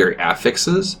legendary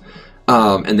affixes,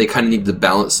 and they kind of need to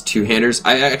balance two-handers.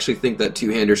 I actually think that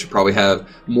two-handers should probably have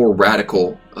more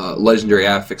radical legendary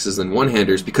affixes than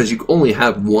one-handers, because you only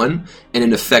have one, and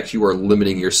in effect you are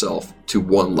limiting yourself to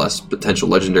one less potential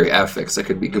legendary affix that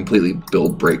could be completely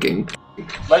build-breaking.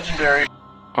 Legendary.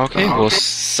 Okay, well,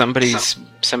 somebody's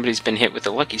been hit with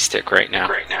a lucky stick right now.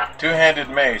 Two-handed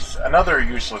mace, another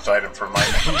useless item for my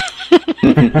name.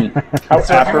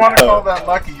 So if you want to call that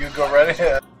lucky, you go right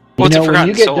ahead. Well, when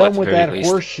you get done with that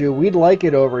horseshoe, we'd like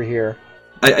it over here.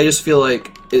 I just feel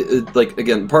like,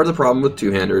 again, part of the problem with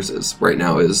two-handers is right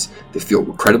now is they feel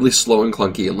incredibly slow and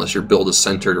clunky unless your build is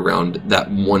centered around that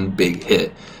one big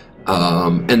hit,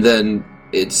 and then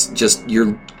it's just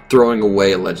you're throwing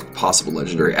away a possible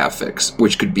legendary affix,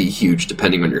 which could be huge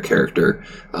depending on your character.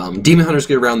 Demon Hunters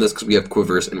get around this because we have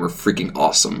quivers and we're freaking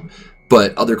awesome,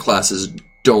 but other classes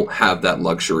don't have that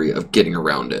luxury of getting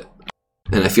around it,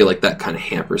 and I feel like that kind of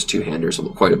hampers two-handers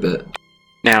quite a bit.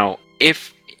 Now,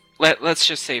 if let's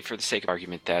just say, for the sake of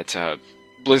argument, that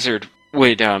Blizzard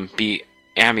would be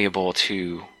amiable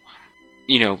to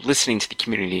listening to the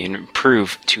community and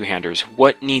improve two-handers,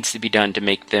 what needs to be done to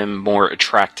make them more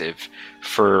attractive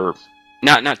for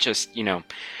not just a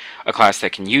class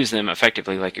that can use them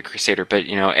effectively like a Crusader, but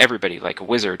everybody, like a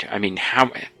wizard? I mean, how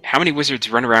many wizards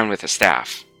run around with a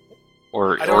staff?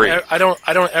 I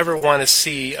don't ever want to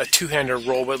see a two-hander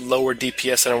roll with lower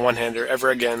DPS than a one-hander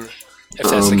ever again, if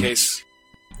that's the case.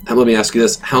 Let me ask you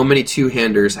this: how many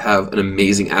two-handers have an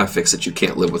amazing affix that you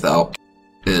can't live without?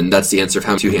 And that's the answer of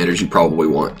how many two-handers you probably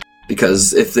want.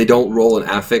 Because if they don't roll an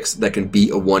affix that can beat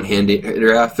a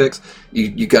one-hander affix,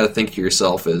 you got to think to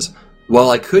yourself is, well,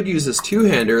 I could use this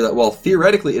two-hander that, well,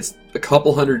 theoretically it's a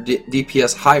couple hundred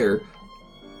DPS higher,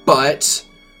 but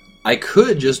I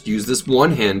could just use this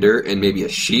one-hander and maybe a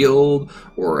shield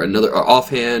or another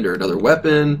offhand or another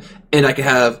weapon, and I could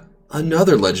have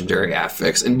another legendary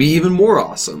affix and be even more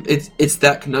awesome. It's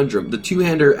that conundrum. The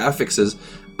two-hander affixes,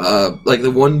 like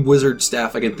the one wizard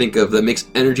staff I can think of that makes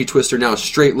Energy Twister now a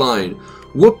straight line.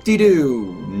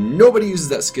 Whoop-de-doo! Nobody uses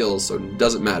that skill, so it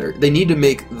doesn't matter. They need to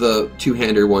make the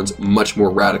two-hander ones much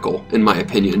more radical, in my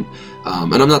opinion.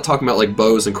 And I'm not talking about like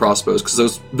bows and crossbows,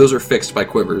 because those are fixed by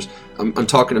quivers. I'm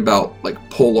talking about like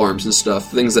pole arms and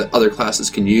stuff, things that other classes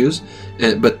can use.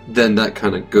 But then that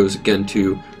kind of goes again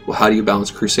to, well, how do you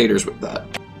balance Crusaders with that?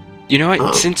 You know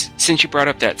what? Since you brought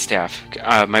up that staff,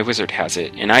 my wizard has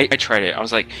it, and I tried it. I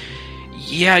was like,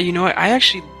 yeah, you know what? I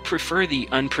actually prefer the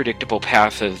unpredictable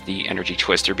path of the Energy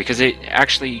Twister because it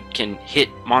actually can hit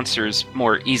monsters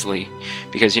more easily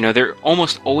because, they're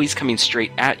almost always coming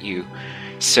straight at you.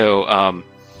 So,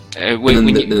 then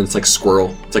it's like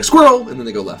squirrel. It's like squirrel, and then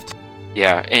they go left.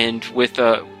 Yeah, and with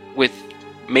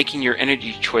making your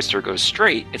Energy Twister go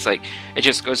straight, it's like it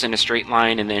just goes in a straight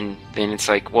line, and then it's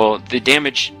like, well, the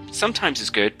damage sometimes is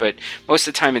good, but most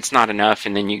of the time it's not enough,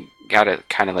 and then you gotta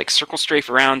kind of like circle strafe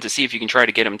around to see if you can try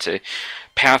to get them to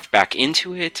path back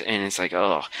into it, and it's like,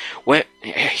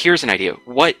 here's an idea.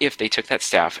 What if they took that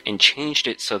staff and changed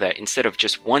it so that instead of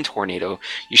just one tornado,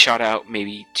 you shot out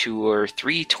maybe 2 or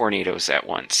 3 tornadoes at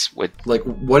once? Like,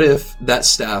 what if that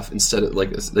staff, instead of,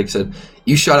 like I said,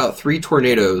 you shot out 3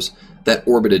 tornadoes that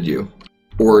orbited you,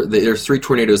 or there's 3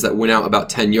 tornadoes that went out about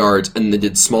 10 yards and they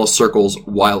did small circles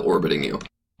while orbiting you.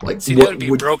 Like, see, that would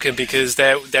be broken because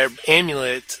that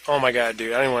amulet. Oh my god,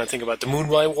 dude! I don't even want to think about the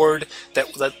Moonlight Ward. That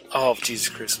oh Jesus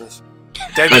Christmas!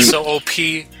 That'd be so OP.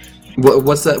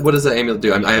 What's that? What does that amulet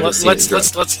do? I haven't seen it.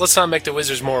 Let's not make the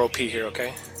wizards more OP here,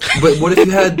 okay? But what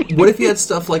if you had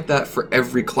stuff like that for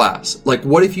every class? Like,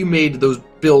 what if you made those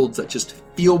builds that just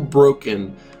feel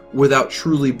broken without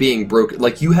truly being broken?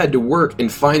 Like, you had to work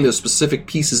and find those specific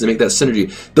pieces to make that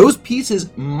synergy. Those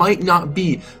pieces might not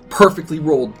be perfectly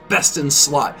rolled, best in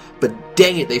slot, but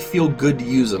dang it, they feel good to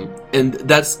use them. And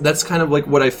that's kind of like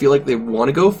what I feel like they want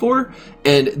to go for,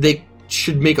 and they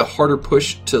should make a harder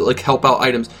push to like help out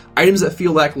items that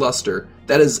feel lackluster.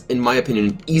 That is, in my opinion,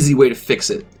 an easy way to fix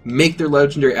it. Make their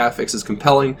legendary affixes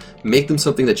compelling, make them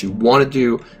something that you want to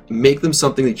do, make them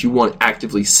something that you want to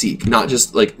actively seek, not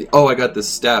just like, oh, I got this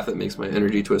staff that makes my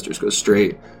Energy Twisters go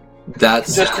straight.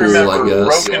 That's just cool, remember, I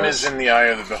guess. Broken is in the eye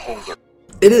of the beholder.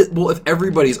 It is. Well, if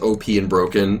everybody's OP and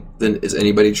broken, then is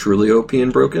anybody truly OP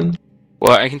and broken?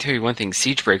 Well, I can tell you one thing.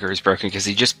 Siegebreaker is broken because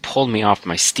he just pulled me off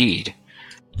my steed.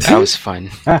 That was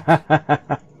fun.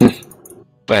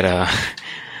 But,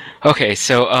 okay,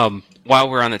 so while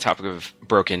we're on the topic of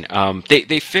broken,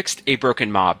 they fixed a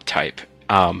broken mob type.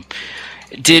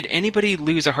 Did anybody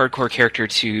lose a hardcore character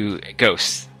to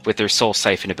ghosts with their soul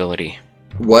siphon ability?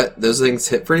 What? Those things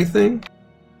hit for anything?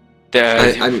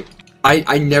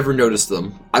 I never noticed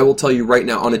them. I will tell you right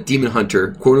now, on a Demon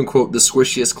Hunter, quote-unquote, the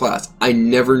squishiest class, I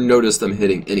never noticed them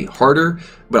hitting any harder,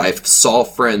 but I saw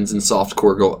friends in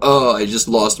softcore go, oh, I just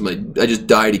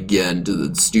died again to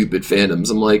the stupid phantoms.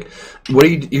 I'm like, what are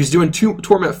you, he was doing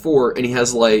Torment 4, and he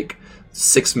has like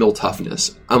 6 mil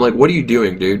toughness. I'm like, what are you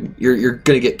doing, dude? You're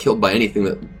gonna get killed by anything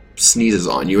that sneezes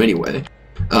on you anyway.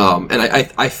 And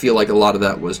I feel like a lot of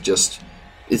that was just,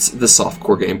 it's the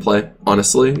softcore gameplay,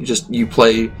 honestly. Just, you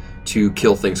play to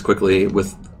kill things quickly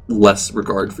with less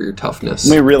regard for your toughness.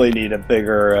 We really need a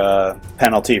bigger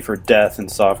penalty for death in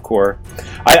softcore.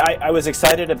 I was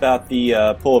excited about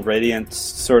the Pool of Radiance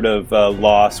sort of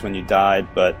loss when you died,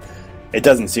 but it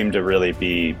doesn't seem to really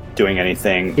be doing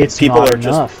anything. People not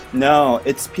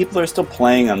enough. People are still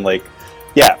playing on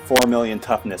 4 million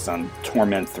toughness on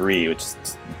Torment 3, which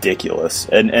is ridiculous.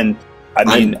 And I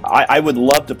mean, I would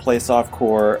love to play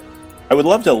softcore. I would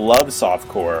love to love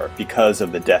softcore because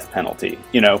of the death penalty.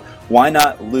 Why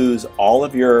not lose all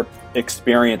of your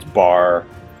experience bar,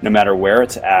 no matter where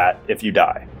it's at, if you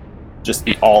die? Just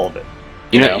all of it.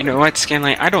 You know what,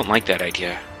 Scanline? I don't like that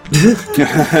idea.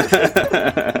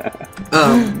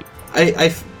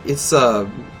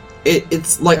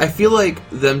 It's like, I feel like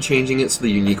them changing it so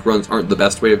the unique runs aren't the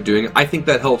best way of doing it. I think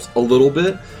that helps a little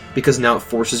bit, because now it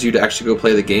forces you to actually go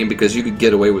play the game, because you could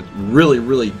get away with really,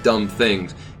 really dumb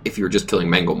things if you were just killing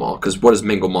Mangle Maul. Because what does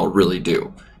Mangle Maul really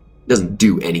do? It doesn't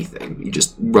do anything. You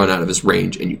just run out of his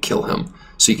range and you kill him.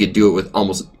 So you could do it with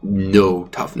almost no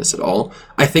toughness at all.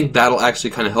 I think that'll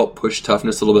actually kind of help push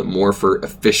toughness a little bit more for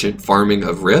efficient farming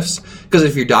of rifts. Because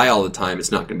if you die all the time,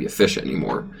 it's not going to be efficient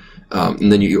anymore.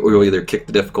 And then you'll either kick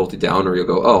the difficulty down, or you'll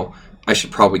go, oh, I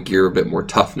should probably gear a bit more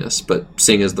toughness. But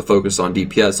seeing as the focus on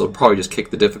DPS, they'll probably just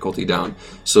kick the difficulty down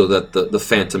so that the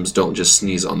phantoms don't just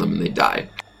sneeze on them and they die.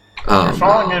 You're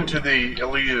falling into the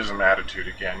elitism attitude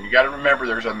again. You got to remember,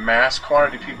 there's a mass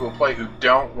quantity of people who play who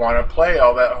don't want to play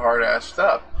all that hard-ass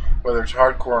stuff, whether it's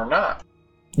hardcore or not.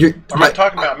 I'm not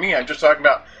talking about me. I'm just talking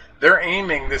about they're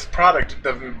aiming this product at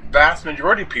the vast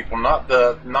majority of people, not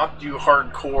you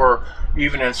hardcore.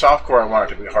 Even in softcore, I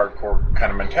want it to be a hardcore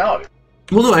kind of mentality.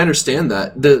 Well, no, I understand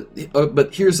that.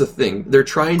 But here's the thing: they're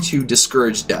trying to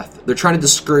discourage death. They're trying to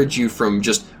discourage you from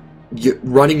just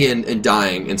running in and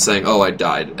dying and saying, oh, I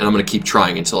died, and I'm going to keep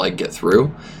trying until I get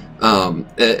through.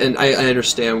 And I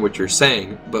understand what you're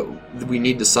saying, but we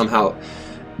need to somehow...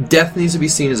 Death needs to be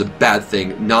seen as a bad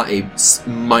thing, not a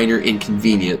minor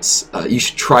inconvenience. You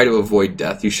should try to avoid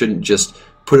death. You shouldn't just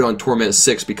put it on Torment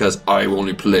 6 because I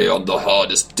only play on the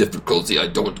hardest difficulty. I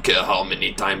don't care how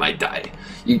many times I die.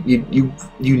 You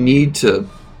need to.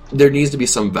 There needs to be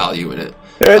some value in it.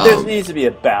 There needs to be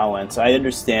a balance. I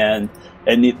understand,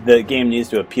 and the game needs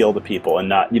to appeal to people, and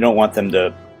not. You don't want them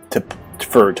to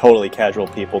for totally casual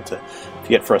people to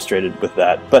get frustrated with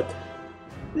that. But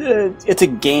it's a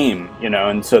game,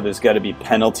 and so there's got to be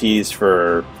penalties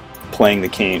for playing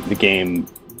the game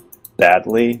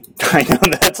badly. I know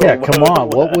that's come on.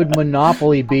 What would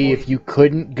Monopoly be if you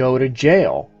couldn't go to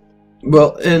jail?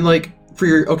 Well, and for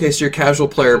your so you're a casual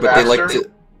player, but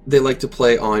they like to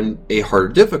play on a harder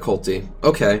difficulty.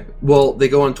 Okay, well they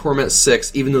go on Torment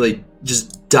 6, even though they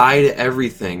just die to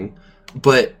everything.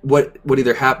 But what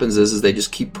either happens is they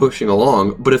just keep pushing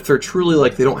along. But if they're truly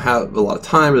they don't have a lot of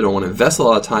time, they don't want to invest a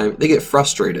lot of time, they get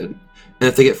frustrated. And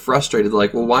if they get frustrated, they're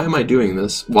like, well, why am I doing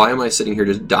this? Why am I sitting here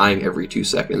just dying every 2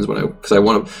 seconds because I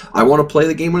want to play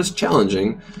the game when it's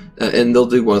challenging? And they'll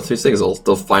do one of 3 things.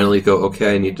 They'll finally go,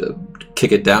 okay, I need to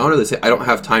kick it down, or they say, I don't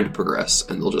have time to progress,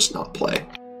 and they'll just not play.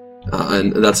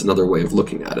 And that's another way of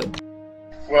looking at it.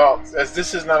 Well, as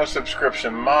this is not a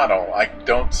subscription model, I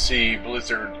don't see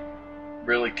Blizzard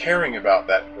really caring about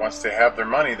that. Once they have their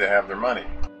money, they have their money.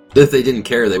 If they didn't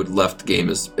care, they would have left the game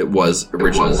as it was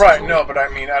originally. Right, no, but I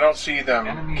mean, I don't see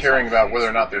them caring about whether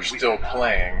or not they're still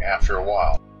playing after a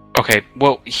while. Okay,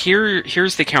 well,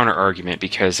 here's the counter argument,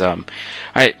 because I've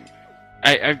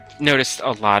noticed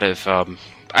a lot of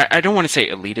I don't want to say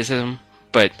elitism,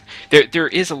 but there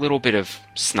is a little bit of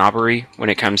snobbery when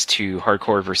it comes to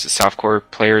hardcore versus softcore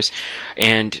players.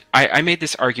 And I made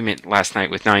this argument last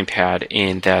night with 9pad,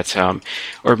 in that,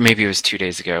 or maybe it was 2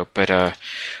 days ago, but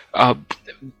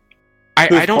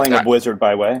I don't playing a Blizzard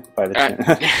by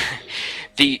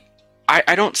the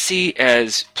I don't see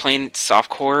as playing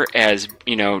softcore as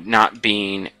not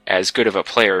being as good of a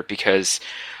player, because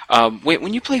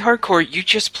when you play hardcore, you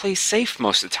just play safe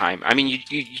most of the time. I mean,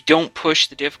 you don't push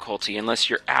the difficulty unless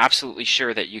you're absolutely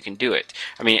sure that you can do it.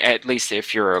 I mean, at least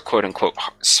if you're a quote-unquote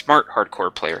smart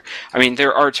hardcore player. I mean,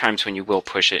 there are times when you will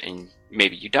push it and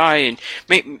maybe you die, and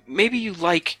maybe you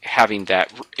like having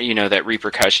that, that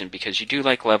repercussion, because you do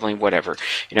like leveling, whatever,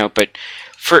 but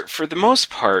for the most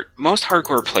part, most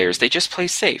hardcore players, they just play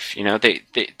safe. They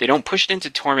don't push it into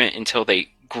Torment until they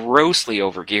grossly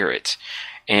overgear it.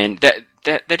 And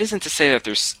that isn't to say that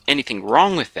there's anything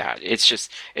wrong with that. It's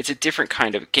just, it's a different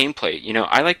kind of gameplay.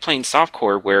 I like playing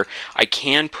softcore where I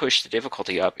can push the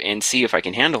difficulty up and see if I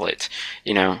can handle it.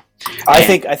 I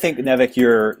think Nevik,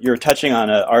 you're touching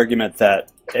on an argument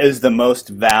that is the most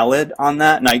valid on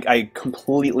that, and I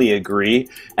completely agree.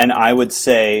 And I would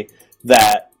say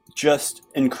that just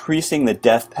increasing the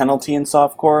death penalty in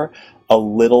softcore a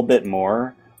little bit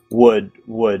more would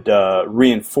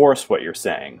reinforce what you're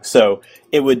saying. So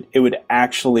it would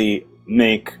actually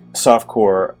make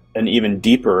softcore an even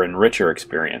deeper and richer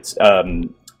experience.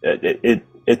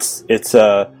 It's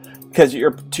because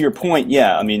to your point,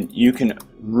 yeah. I mean, you can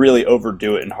really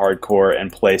overdo it in hardcore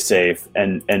and play safe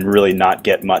and really not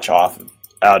get much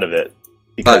out of it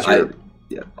because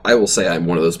I will say I'm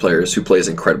one of those players who plays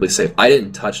incredibly safe. I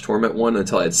didn't touch Torment 1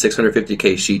 until I had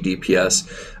 650k sheet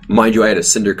DPS. Mind you, I had a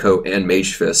Cinder Coat and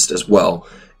Mage Fist as well,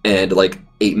 and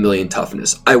 8 million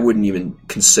toughness. I wouldn't even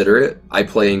consider it. I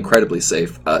play incredibly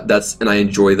safe. And I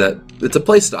enjoy that. It's a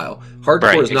play style.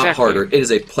 Hardcore is not harder. It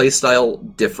is a play style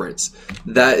difference.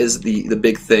 That is the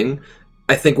big thing.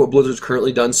 I think what Blizzard's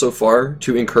currently done so far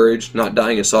to encourage not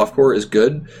dying in softcore is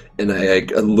good, and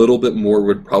a little bit more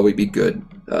would probably be good.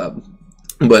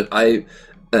 But I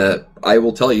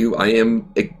will tell you, I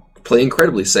am play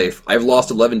incredibly safe. I've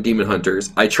lost 11 Demon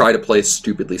Hunters. I try to play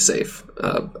stupidly safe.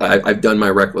 I've done my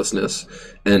recklessness,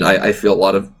 and I feel a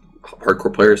lot of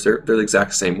hardcore players, they're the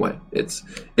exact same way. It's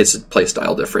a play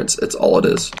style difference. It's all it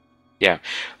is. Yeah.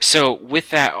 So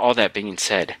with all that being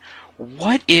said,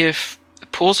 what if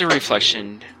Pools of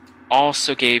Reflection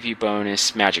also gave you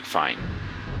bonus Magic Find?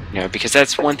 Because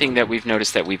that's one thing that we've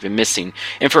noticed that we've been missing.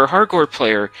 And for a hardcore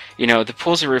player, the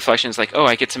Pools of Reflection is like, oh,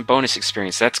 I get some bonus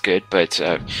experience. That's good, but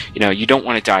you don't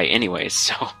want to die anyways.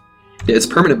 So it's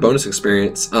permanent bonus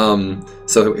experience.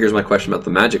 So here's my question about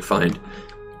the Magic Find: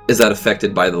 is that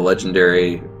affected by the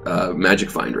legendary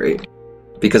Magic Find rate?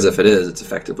 Because if it is, it's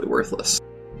effectively worthless.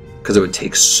 Because it would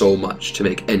take so much to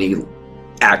make any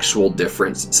actual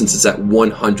difference, since it's at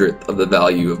 1/100th of the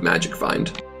value of Magic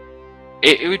Find.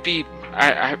 It would be.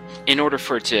 In order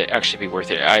for it to actually be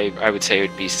worth it, I would say it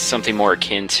would be something more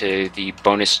akin to the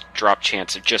bonus drop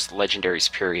chance of just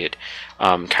legendaries, period.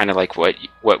 Kind of like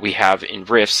what we have in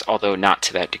Rifts, although not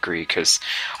to that degree, because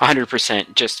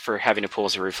 100% just for having a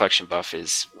Pools of Reflection buff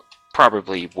is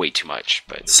probably way too much.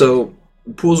 But so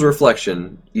Pools of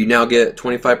Reflection, you now get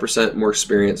 25% more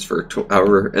experience for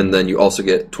hour, and then you also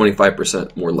get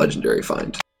 25% more legendary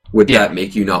find. Would that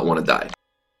make you not want to die?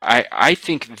 I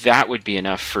think that would be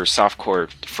enough for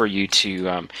softcore for you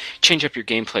to change up your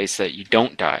gameplay so that you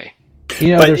don't die.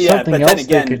 There's something else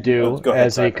they could do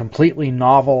as a completely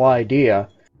novel idea.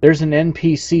 There's an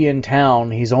NPC in town.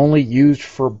 He's only used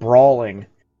for brawling.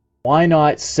 Why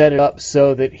not set it up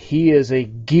so that he is a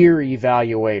gear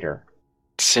evaluator?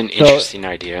 It's an interesting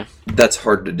idea. That's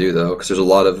hard to do, though, because there's a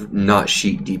lot of not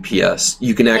sheet DPS.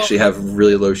 You can actually have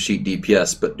really low sheet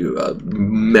DPS, but do a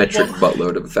metric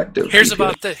buttload of effective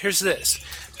DPS. Here's this.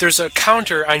 There's a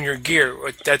counter on your gear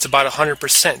that's about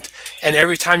 100%, and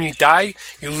every time you die,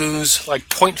 you lose like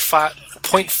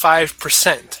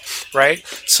 0.5%, right?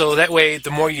 So that way, the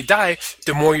more you die,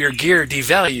 the more your gear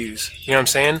devalues. You know what I'm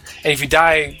saying? And if you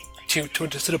die to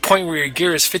the point where your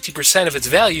gear is 50% of its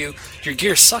value, your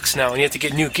gear sucks now, and you have to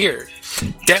get new gear.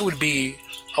 That would be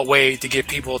a way to get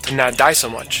people to not die so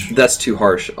much. That's too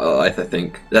harsh. I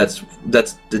think that's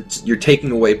you're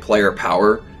taking away player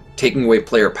power. Taking away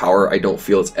player power, I don't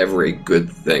feel it's ever a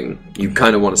good thing. You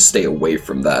kind of want to stay away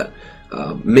from that.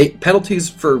 Penalties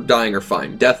for dying are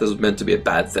fine. Death is meant to be a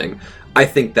bad thing. I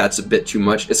think that's a bit too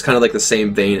much. It's kind of like the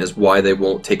same vein as why they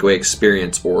won't take away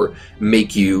experience or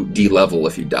make you de-level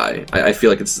if you die. I feel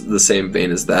like it's the same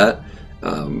vein as that.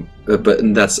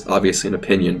 But that's obviously an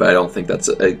opinion, but I don't think that's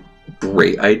a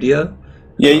great idea.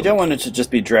 Yeah, you don't want it to just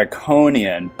be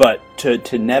draconian, but to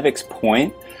Nevik's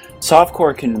point,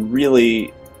 softcore can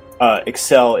really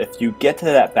excel if you get to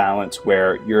that balance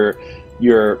where you're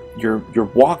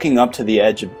walking up to the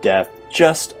edge of death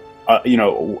just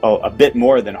a bit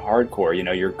more than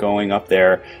hardcore. You're going up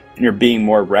there and you're being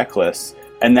more reckless,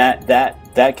 and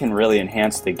that can really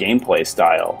enhance the gameplay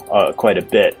style quite a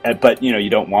bit. But you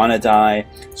don't want to die,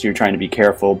 so you're trying to be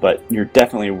careful, but you're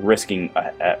definitely risking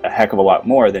a heck of a lot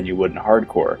more than you would in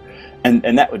hardcore,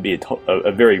 and that would be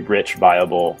a very rich,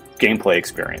 viable gameplay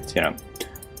experience.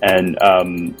 And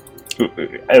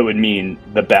it would mean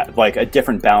like a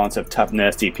different balance of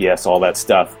toughness, DPS, all that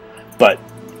stuff, but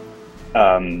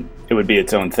it would be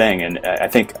its own thing, and I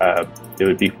think it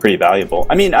would be pretty valuable.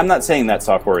 I mean, I'm not saying that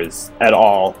software is at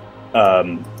all.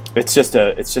 It's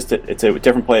a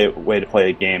different way to play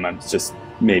a game. I'm just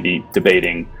maybe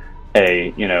debating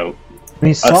a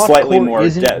slightly more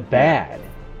isn't bad.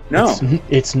 No,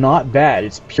 it's not bad.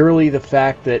 It's purely the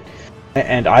fact that,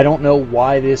 and I don't know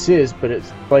why this is, but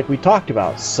it's like we talked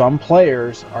about. Some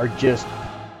players are just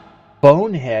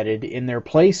boneheaded in their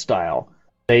play style.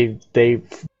 They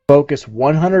focus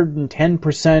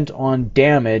 110% on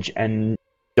damage and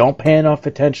don't pay enough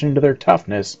attention to their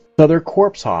toughness, so they're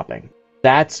corpse hopping.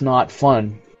 That's not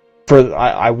fun.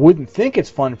 I wouldn't think it's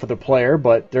fun for the player,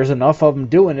 but there's enough of them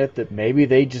doing it that maybe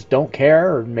they just don't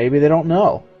care, or maybe they don't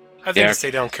know. I think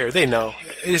they don't care. They know.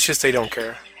 It's just they don't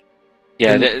care.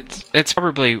 Yeah, it's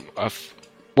probably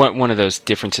one of those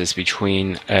differences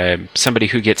between somebody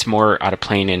who gets more out of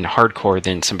playing in hardcore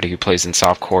than somebody who plays in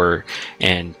softcore,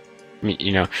 and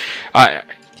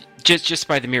just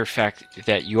by the mere fact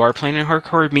that you are playing in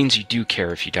hardcore means you do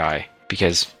care if you die,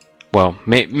 because, well,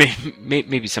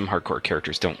 maybe some hardcore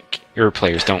characters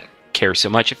players don't care so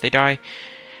much if they die,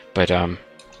 but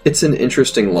it's an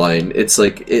interesting line. It's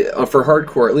like for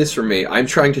hardcore, at least for me, I'm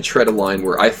trying to tread a line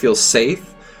where I feel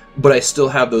safe, but I still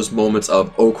have those moments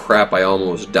of, oh crap, I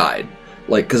almost died.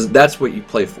 Like, because that's what you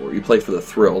play for. You play for the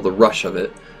thrill, the rush of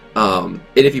it. And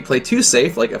if you play too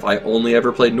safe, like if I only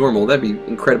ever played normal, that'd be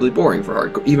incredibly boring for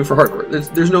hardcore. Even for hardcore,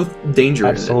 there's no danger in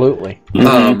it. Absolutely.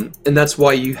 And that's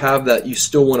why you have that. You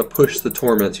still want to push the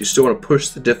torments. You still want to push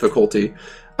the difficulty.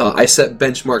 I set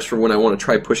benchmarks for when I want to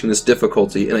try pushing this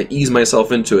difficulty, and I ease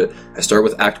myself into it. I start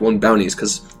with Act 1 bounties,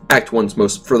 because Act 1's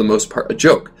for the most part a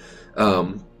joke.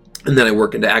 And then I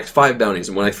work into Act 5 bounties,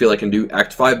 and when I feel I can do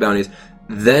Act 5 bounties,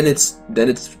 then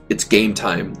it's game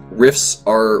time. Rifts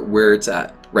are where it's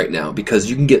at right now, because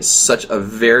you can get such a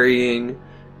varying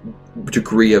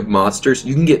degree of monsters.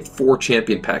 You can get 4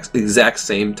 champion packs at the exact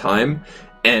same time,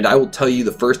 and I will tell you,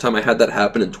 the first time I had that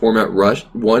happen in Torment Rush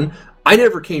 1, I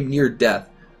never came near death,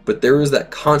 but there was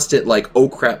that constant, like, oh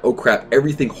crap,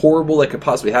 everything horrible that could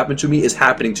possibly happen to me is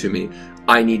happening to me.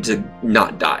 I need to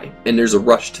not die, and there's a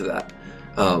rush to that.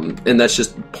 And that's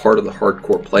just part of the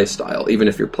hardcore play style, even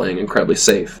if you're playing incredibly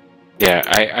safe. Yeah,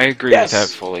 I agree with that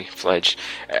fully fledged.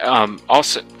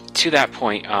 Also, to that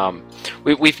point,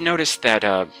 we've noticed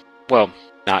that,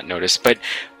 not noticed, but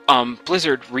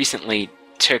Blizzard recently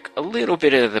took a little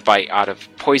bit of the bite out of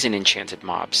poison enchanted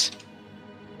mobs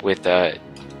with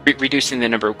reducing the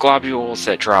number of globules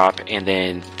that drop and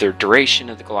then the duration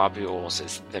of the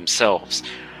globules themselves.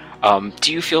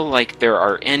 Do you feel like there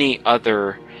are any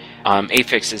other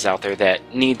affixes out there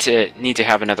that need to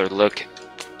have another look,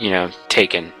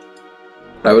 taken?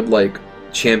 I would like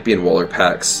champion Waller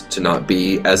packs to not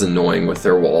be as annoying with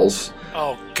their walls.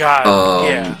 Oh God,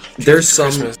 yeah. There's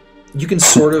some Christmas. you can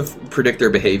sort of predict their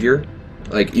behavior.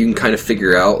 Like, you can kind of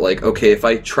figure out, like, okay, if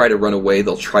I try to run away,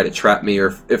 they'll try to trap me,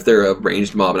 or if they're a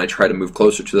ranged mob and I try to move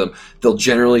closer to them, they'll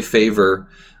generally favor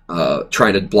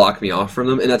trying to block me off from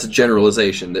them, and that's a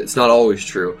generalization. It's not always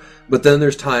true. But then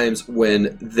there's times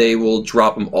when they will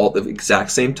drop them all at the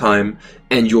exact same time,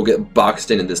 and you'll get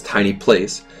boxed in this tiny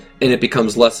place. And it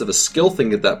becomes less of a skill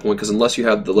thing at that point, because unless you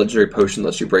have the legendary potion that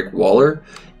lets you break Waller,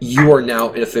 you are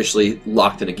now officially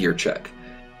locked in a gear check.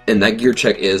 And that gear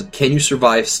check is, can you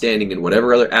survive standing in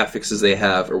whatever other affixes they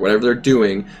have, or whatever they're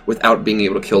doing, without being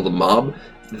able to kill the mob?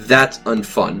 That's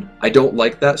unfun. I don't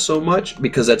like that so much,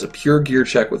 because that's a pure gear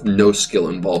check with no skill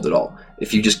involved at all.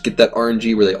 If you just get that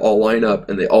RNG where they all line up,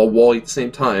 and they all wall you at the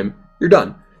same time, you're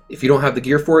done. If you don't have the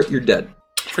gear for it, you're dead.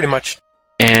 Pretty much.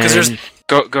 And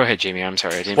go ahead, Jamie. I'm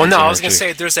sorry. I was going to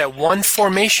say, there's that one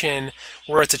formation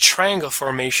where it's a triangle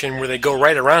formation where they go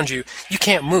right around you. You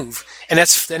can't move, and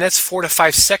that's 4 to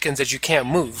 5 seconds that you can't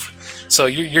move. So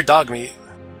you're dog meat.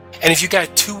 And if you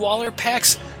got 2 Waller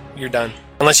packs, you're done.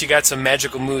 Unless you got some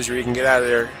magical moves where you can get out of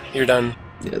there, you're done.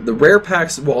 Yeah, the rare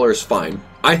packs Waller is fine.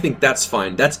 I think that's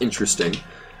fine. That's interesting.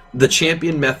 The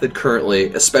champion method currently,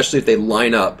 especially if they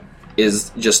line up,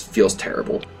 just feels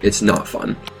terrible. It's not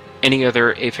fun. Any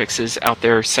other affixes out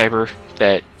there, Cyber,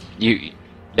 that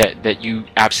you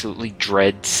absolutely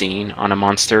dread seeing on a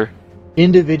monster?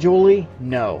 Individually,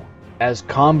 no. As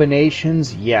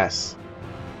combinations, yes.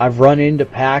 I've run into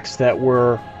packs that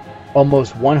were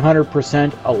almost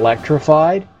 100%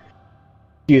 electrified.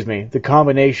 Excuse me, the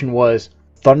combination was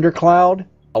Thundercloud,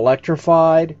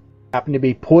 electrified, happened to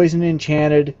be poison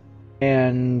enchanted,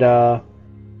 and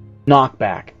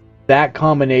knockback. That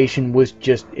combination was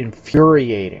just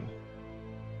infuriating.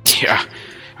 Yeah,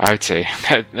 I would say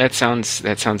that sounds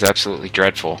absolutely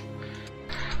dreadful.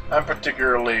 I'm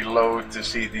particularly loath to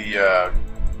see the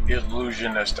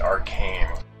Illusionist Arcane,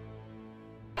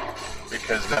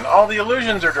 because then all the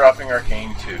illusions are dropping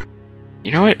Arcane too.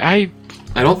 You know what? I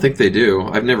don't think they do.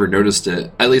 I've never noticed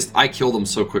it. At least I kill them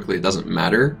so quickly it doesn't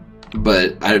matter.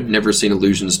 But I've never seen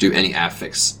illusions do any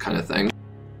affix kind of thing.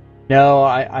 No,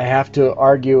 I have to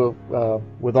argue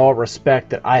with all respect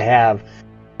that I have.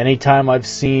 Anytime I've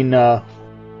seen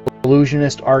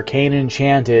Illusionist Arcane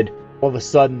Enchanted, all of a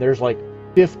sudden there's like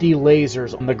 50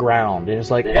 lasers on the ground. And it's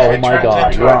like, oh my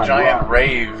god, it turns into run. a giant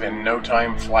rave in no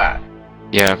time flat.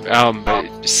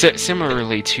 Yeah,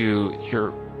 similarly to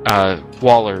your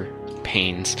Waller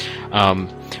pains,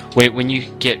 when you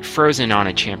get frozen on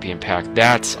a champion pack,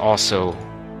 that's also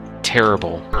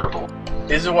terrible.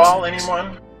 Is a wall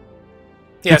anyone?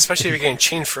 Yeah, especially if you're getting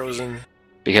chain frozen.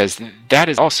 Because that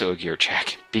is also a gear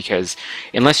check. Because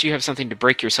unless you have something to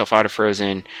break yourself out of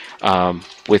frozen,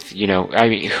 with,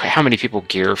 how many people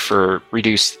gear for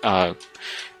reduced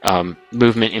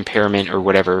movement impairment or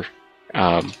whatever,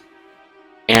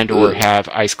 and or have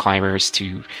ice climbers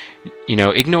to,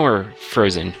 ignore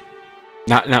frozen.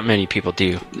 Not many people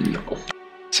do. No.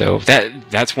 So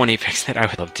that's one affix that I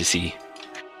would love to see.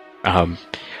 The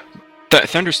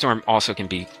Thunderstorm also can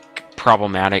be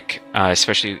problematic,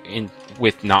 especially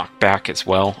with knockback as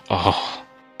well.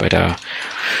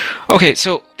 Okay,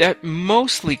 so that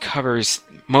mostly covers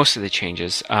most of the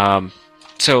changes.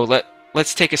 So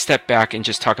let's take a step back and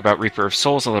just talk about Reaper of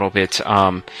Souls a little bit.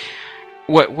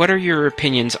 What are your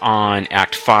opinions on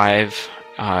Act 5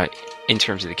 in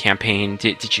terms of the campaign?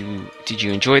 Did you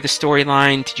enjoy the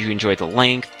storyline? Did you enjoy the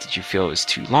length? Did you feel it was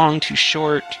too long, too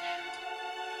short?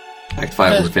 Act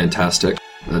 5 was fantastic.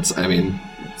 That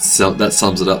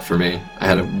sums it up for me. I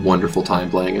had a wonderful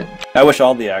time playing it. I wish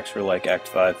all the acts were like Act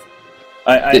 5.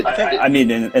 I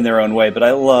mean, in their own way, but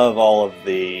I love all of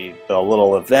the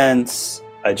little events.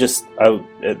 It's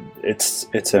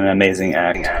an amazing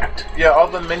act. Yeah, all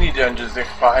the mini dungeons,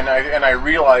 and I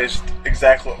realized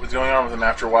exactly what was going on with them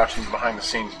after watching the behind the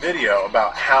scenes video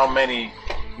about how many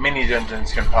mini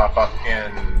dungeons can pop up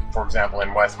in, for example, in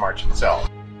Westmarch itself.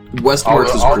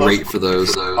 Westmarch is great for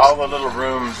those. All the little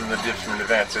rooms and the different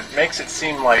events. It makes it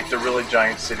seem like the really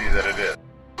giant city that it is.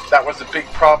 That was the big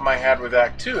problem I had with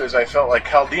Act 2, is I felt like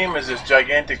Kaldheim is this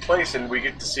gigantic place and we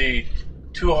get to see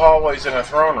 2 hallways and a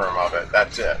throne room of it.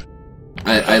 That's it.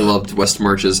 I loved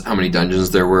Westmarch's how many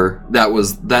dungeons there were.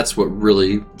 That's what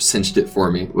really cinched it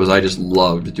for me, was I just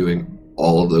loved doing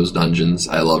all of those dungeons.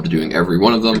 I loved doing every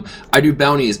one of them. I do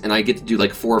bounties and I get to do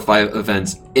like 4 or 5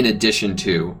 events in addition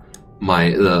to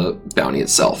the bounty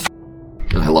itself.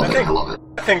 And I love it.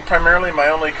 I think primarily my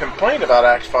only complaint about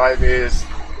Act 5 is,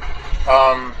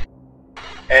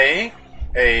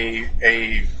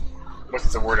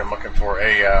 what's the word I'm looking for?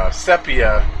 A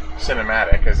sepia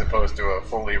cinematic as opposed to a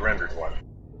fully rendered one.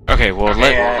 Okay, well,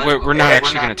 we're not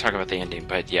actually going to talk about the ending,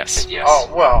 but yes.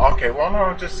 Oh, well, okay. Well, no,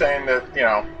 I'm just saying that, you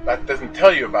know, that doesn't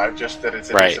tell you about it, just that it's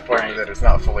a disappointment that it's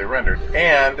not fully rendered.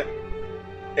 And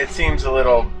it seems a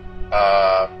little,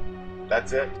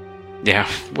 that's it. Yeah,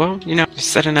 well, you know,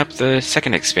 setting up the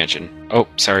second expansion. Oh,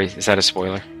 sorry, is that a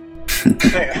spoiler?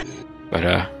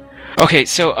 But, okay,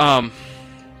 so,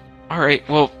 alright,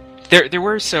 well, there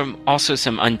were also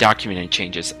some undocumented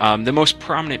changes. The most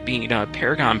prominent being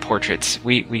Paragon portraits.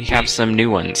 We have some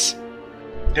new ones.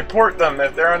 Deport them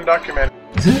if they're undocumented.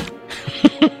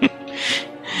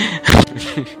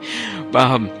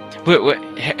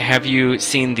 Have you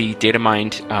seen the data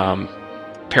mined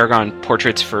Paragon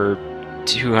portraits for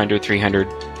 200, 300,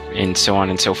 and so on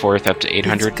and so forth, up to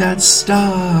 800? It's got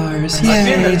stars.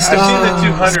 Yay, I've seen the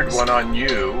 200 one on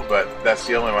you, but that's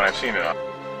the only one I've seen it on.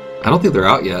 I don't think they're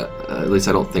out yet. At least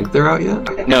I don't think they're out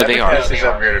yet. No, they are.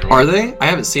 Are they? I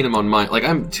haven't seen them on mine. Like,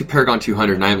 I'm to Paragon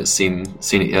 200 and I haven't seen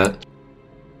it yet.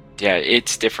 Yeah,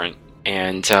 it's different.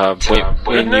 And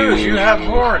when you have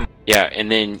horn. Yeah,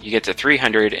 and then you get to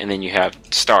 300, and then you have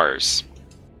stars.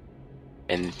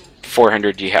 And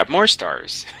 400, you have more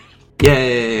stars.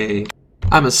 Yay!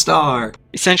 I'm a star.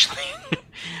 Essentially.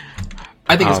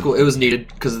 I think it's cool. It was needed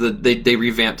because they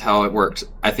revamped how it worked.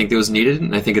 I think it was needed,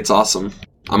 and I think it's awesome.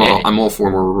 I'm all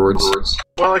for more rewards.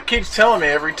 Well, it keeps telling me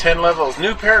every 10 levels,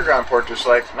 new Paragon portraits.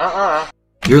 Like,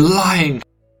 You're lying.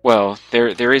 Well,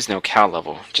 there is no cow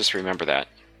level. Just remember that.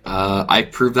 I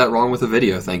proved that wrong with a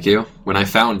video. Thank you. When I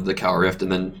found the cow rift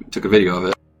and then took a video of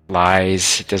it.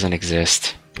 Lies. It doesn't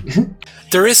exist.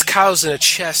 There is cows in a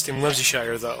chest in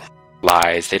Whimsyshire, though.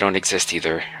 Lies. They don't exist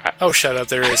either. Oh, shut up.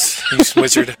 There is. You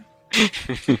wizard.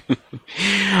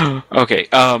 Okay.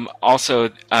 Also,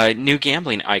 new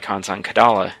gambling icons on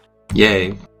Kadala.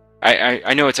 Yay!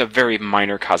 I know it's a very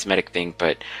minor cosmetic thing,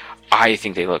 but I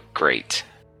think they look great.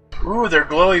 Ooh, they're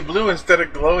glowy blue instead of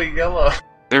glowy yellow.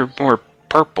 They're more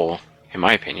purple, in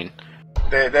my opinion.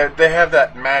 They have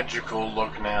that magical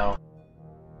look now.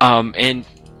 And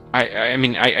I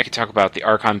mean, I could talk about the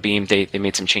Archon Beam. They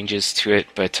made some changes to it,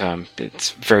 but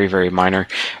it's very, very minor.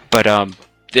 But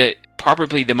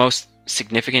probably the most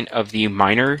significant of the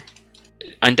minor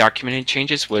undocumented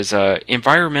changes was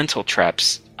environmental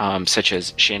traps, such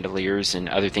as chandeliers and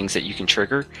other things that you can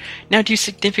trigger, now do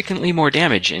significantly more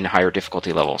damage in higher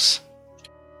difficulty levels,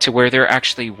 to where they're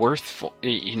actually worthful.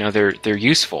 You know, they're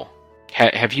useful.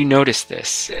 Have you noticed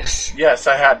this? Yes,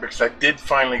 I had, because I did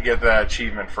finally get that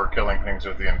achievement for killing things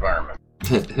with the environment.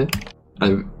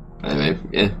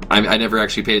 I never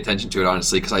actually paid attention to it,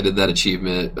 honestly, because I did that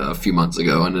achievement a few months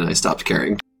ago, and then I stopped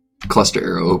caring. Cluster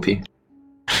Arrow OP.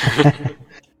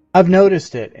 I've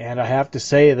noticed it, and I have to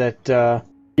say that,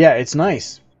 it's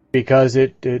nice, because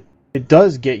it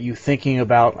does get you thinking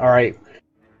about, alright,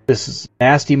 this is a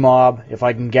nasty mob. If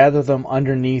I can gather them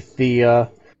underneath the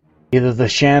either the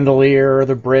chandelier or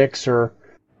the bricks or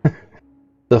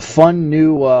the fun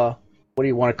new, what do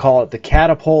you want to call it, the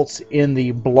catapults in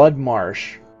the blood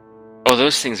marsh. Oh,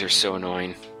 those things are so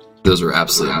annoying. Those are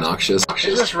absolutely obnoxious.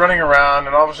 You're just running around,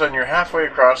 and all of a sudden you're halfway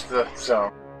across the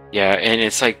zone. Yeah, and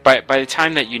it's like, by the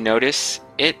time that you notice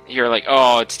it, you're like,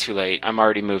 oh, it's too late. I'm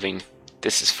already moving.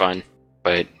 This is fun.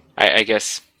 But I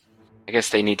guess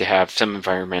they need to have some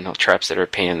environmental traps that are a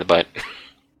pain in the butt.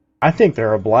 I think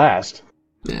they're a blast.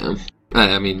 Yeah.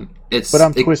 I mean, but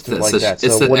I'm twisted like that, so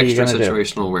it's the what are you extra going to do?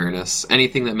 situational awareness.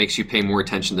 Anything that makes you pay more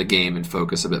attention to the game and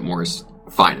focus a bit more is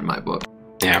fine in my book.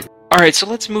 Yeah. Alright, so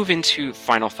let's move into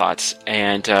final thoughts.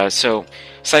 And so,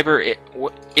 Cyber,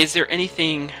 is there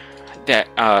anything that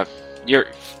a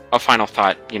final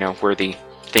thought, worthy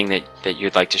thing that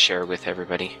you'd like to share with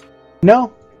everybody?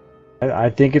 No. I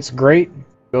think it's great.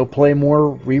 Go play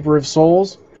more Reaper of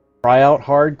Souls. Try out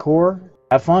hardcore.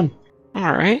 Have fun.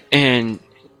 Alright, and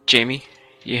Jamie,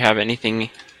 you have anything you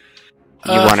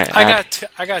want to add?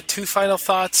 I got two final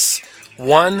thoughts.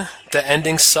 One, the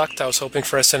ending sucked. I was hoping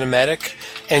for a cinematic.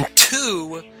 And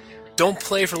two, don't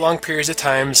play for long periods of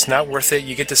time. It's not worth it.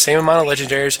 You get the same amount of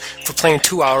legendaries for playing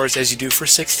 2 hours as you do for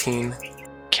 16.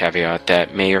 Caveat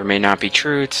that may or may not be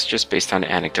true. It's just based on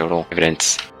anecdotal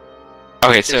evidence.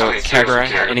 Okay, so Kagura,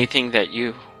 anything that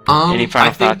you... any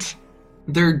final thoughts?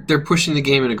 They're pushing the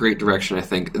game in a great direction, I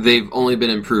think. They've only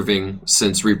been improving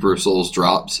since Reaper of Souls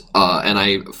dropped, and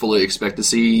I fully expect to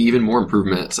see even more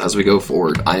improvements as we go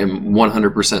forward. I am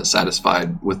 100%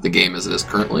 satisfied with the game as it is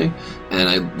currently, and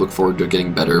I look forward to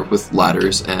getting better with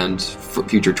ladders and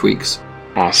future tweaks.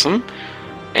 Awesome.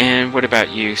 And what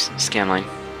about you, Scanline?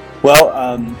 Well,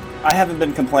 I haven't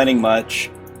been complaining much,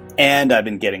 and I've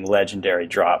been getting legendary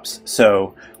drops.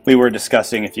 So we were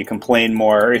discussing if you complain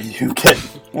more, you get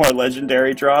more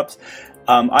legendary drops.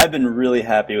 I've been really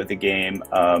happy with the game.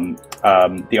 The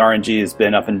RNG has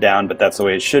been up and down, but that's the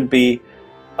way it should be.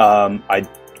 I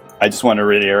just want to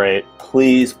reiterate,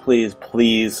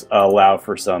 please allow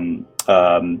for some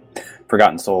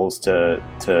Forgotten Souls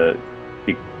to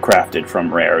be crafted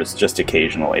from rares just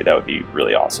occasionally. That would be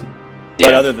really awesome. Yeah.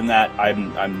 But other than that,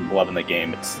 I'm loving the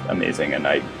game. It's amazing, and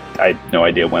I have no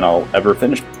idea when I'll ever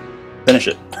finish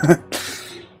it.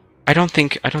 I don't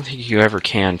think you ever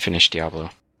can finish Diablo,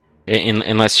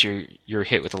 unless you're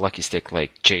hit with a lucky stick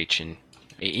like Jake. And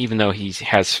even though he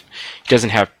doesn't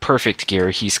have perfect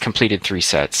gear, he's completed 3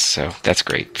 sets, so that's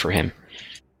great for him.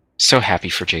 So happy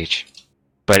for Jake.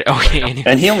 But okay, anyway.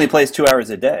 And he only plays 2 hours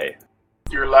a day.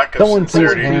 Your lack of Someone please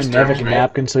sincerity hand Nevik a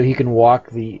napkin so he can walk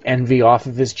the envy off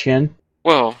of his chin.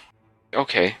 Well,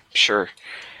 okay, sure.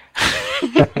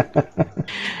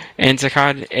 And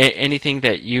Zakad,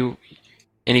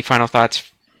 any final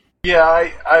thoughts? Yeah,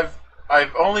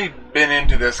 I've only been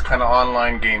into this kind of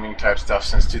online gaming type stuff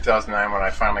since 2009 when I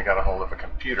finally got a hold of a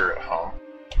computer at home.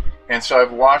 And so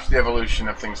I've watched the evolution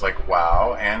of things like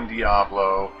WoW and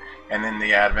Diablo, and then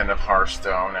the advent of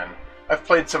Hearthstone, and I've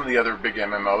played some of the other big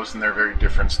MMOs, and they're very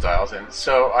different styles. And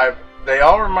so they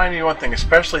all remind me of one thing,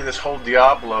 especially this whole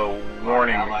Diablo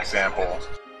warning example.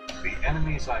 The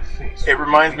enemies I face. It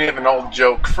reminds me of an old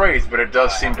joke phrase, but it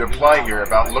does seem to apply here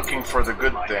about looking for the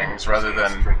good things rather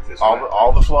than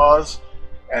all the flaws.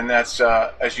 And that's,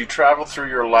 as you travel through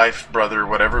your life, brother,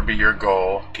 whatever be your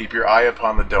goal, keep your eye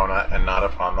upon the donut and not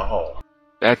upon the hole.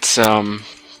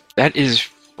 That is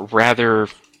rather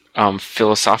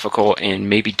philosophical and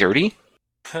maybe dirty.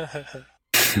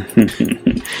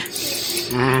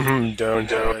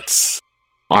 Donuts.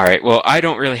 All right. Well, I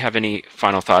don't really have any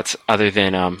final thoughts other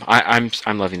than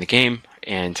I'm loving the game,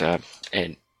 and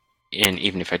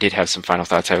even if I did have some final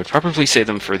thoughts, I would probably say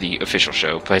them for the official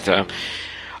show. But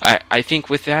I think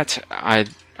with that, I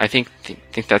think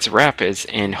that's a wrap.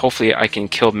 And hopefully I can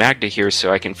kill Magda here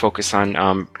so I can focus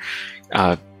on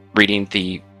reading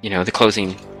the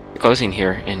closing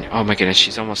here. And oh my goodness,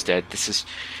 she's almost dead.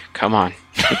 Come on.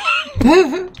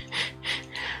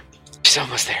 She's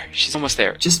almost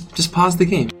there. Just pause the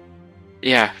game.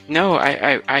 Yeah. No,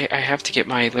 I have to get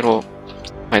my little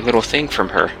thing from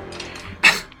her.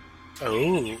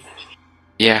 Oh.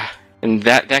 Yeah. And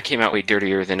that came out way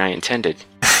dirtier than I intended.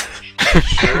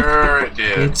 Sure it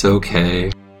did. It's okay.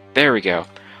 There we go.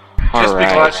 Just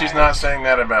because she's not saying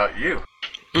that about you.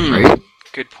 Right.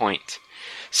 Good point.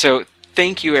 So,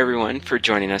 thank you everyone for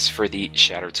joining us for the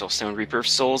Shattered Soulstone Reaper of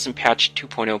Souls and Patch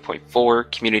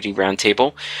 2.0.4 Community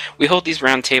Roundtable. We hold these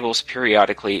roundtables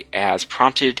periodically as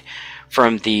prompted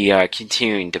from the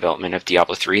continuing development of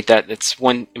Diablo 3. That's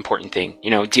one important thing.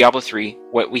 Diablo 3,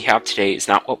 what we have today is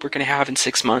not what we're going to have in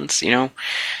 6 months,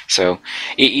 So,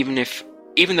 even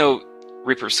though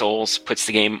Reaper of Souls puts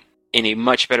the game in a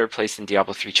much better place than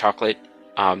Diablo 3 Chocolate,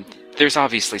 there's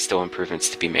obviously still improvements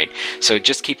to be made. So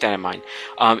just keep that in mind.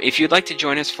 If you'd like to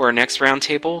join us for our next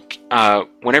roundtable,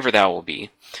 whenever that will be,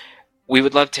 we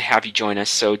would love to have you join us.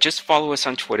 So just follow us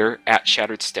on Twitter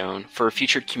 @ShatteredStone for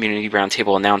future community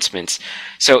roundtable announcements.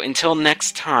 So until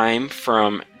next time,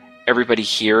 from everybody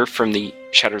here from the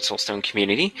Shattered Soulstone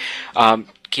community,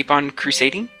 keep on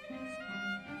crusading.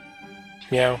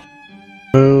 Meow.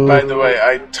 By the way,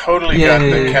 I totally got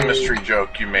the chemistry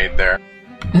joke you made there.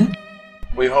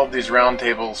 We hold these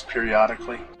roundtables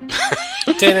periodically.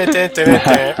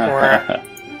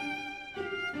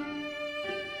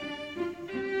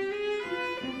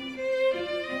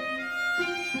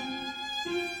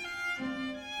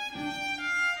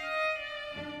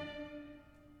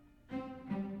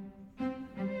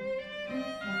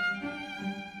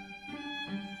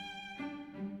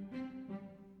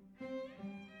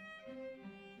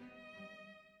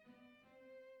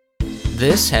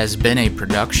 This has been a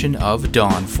production of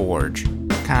Dawnforge.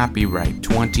 Copyright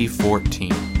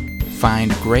 2014.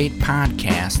 Find great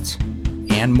podcasts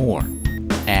and more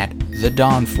at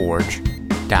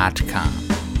thedawnforge.com.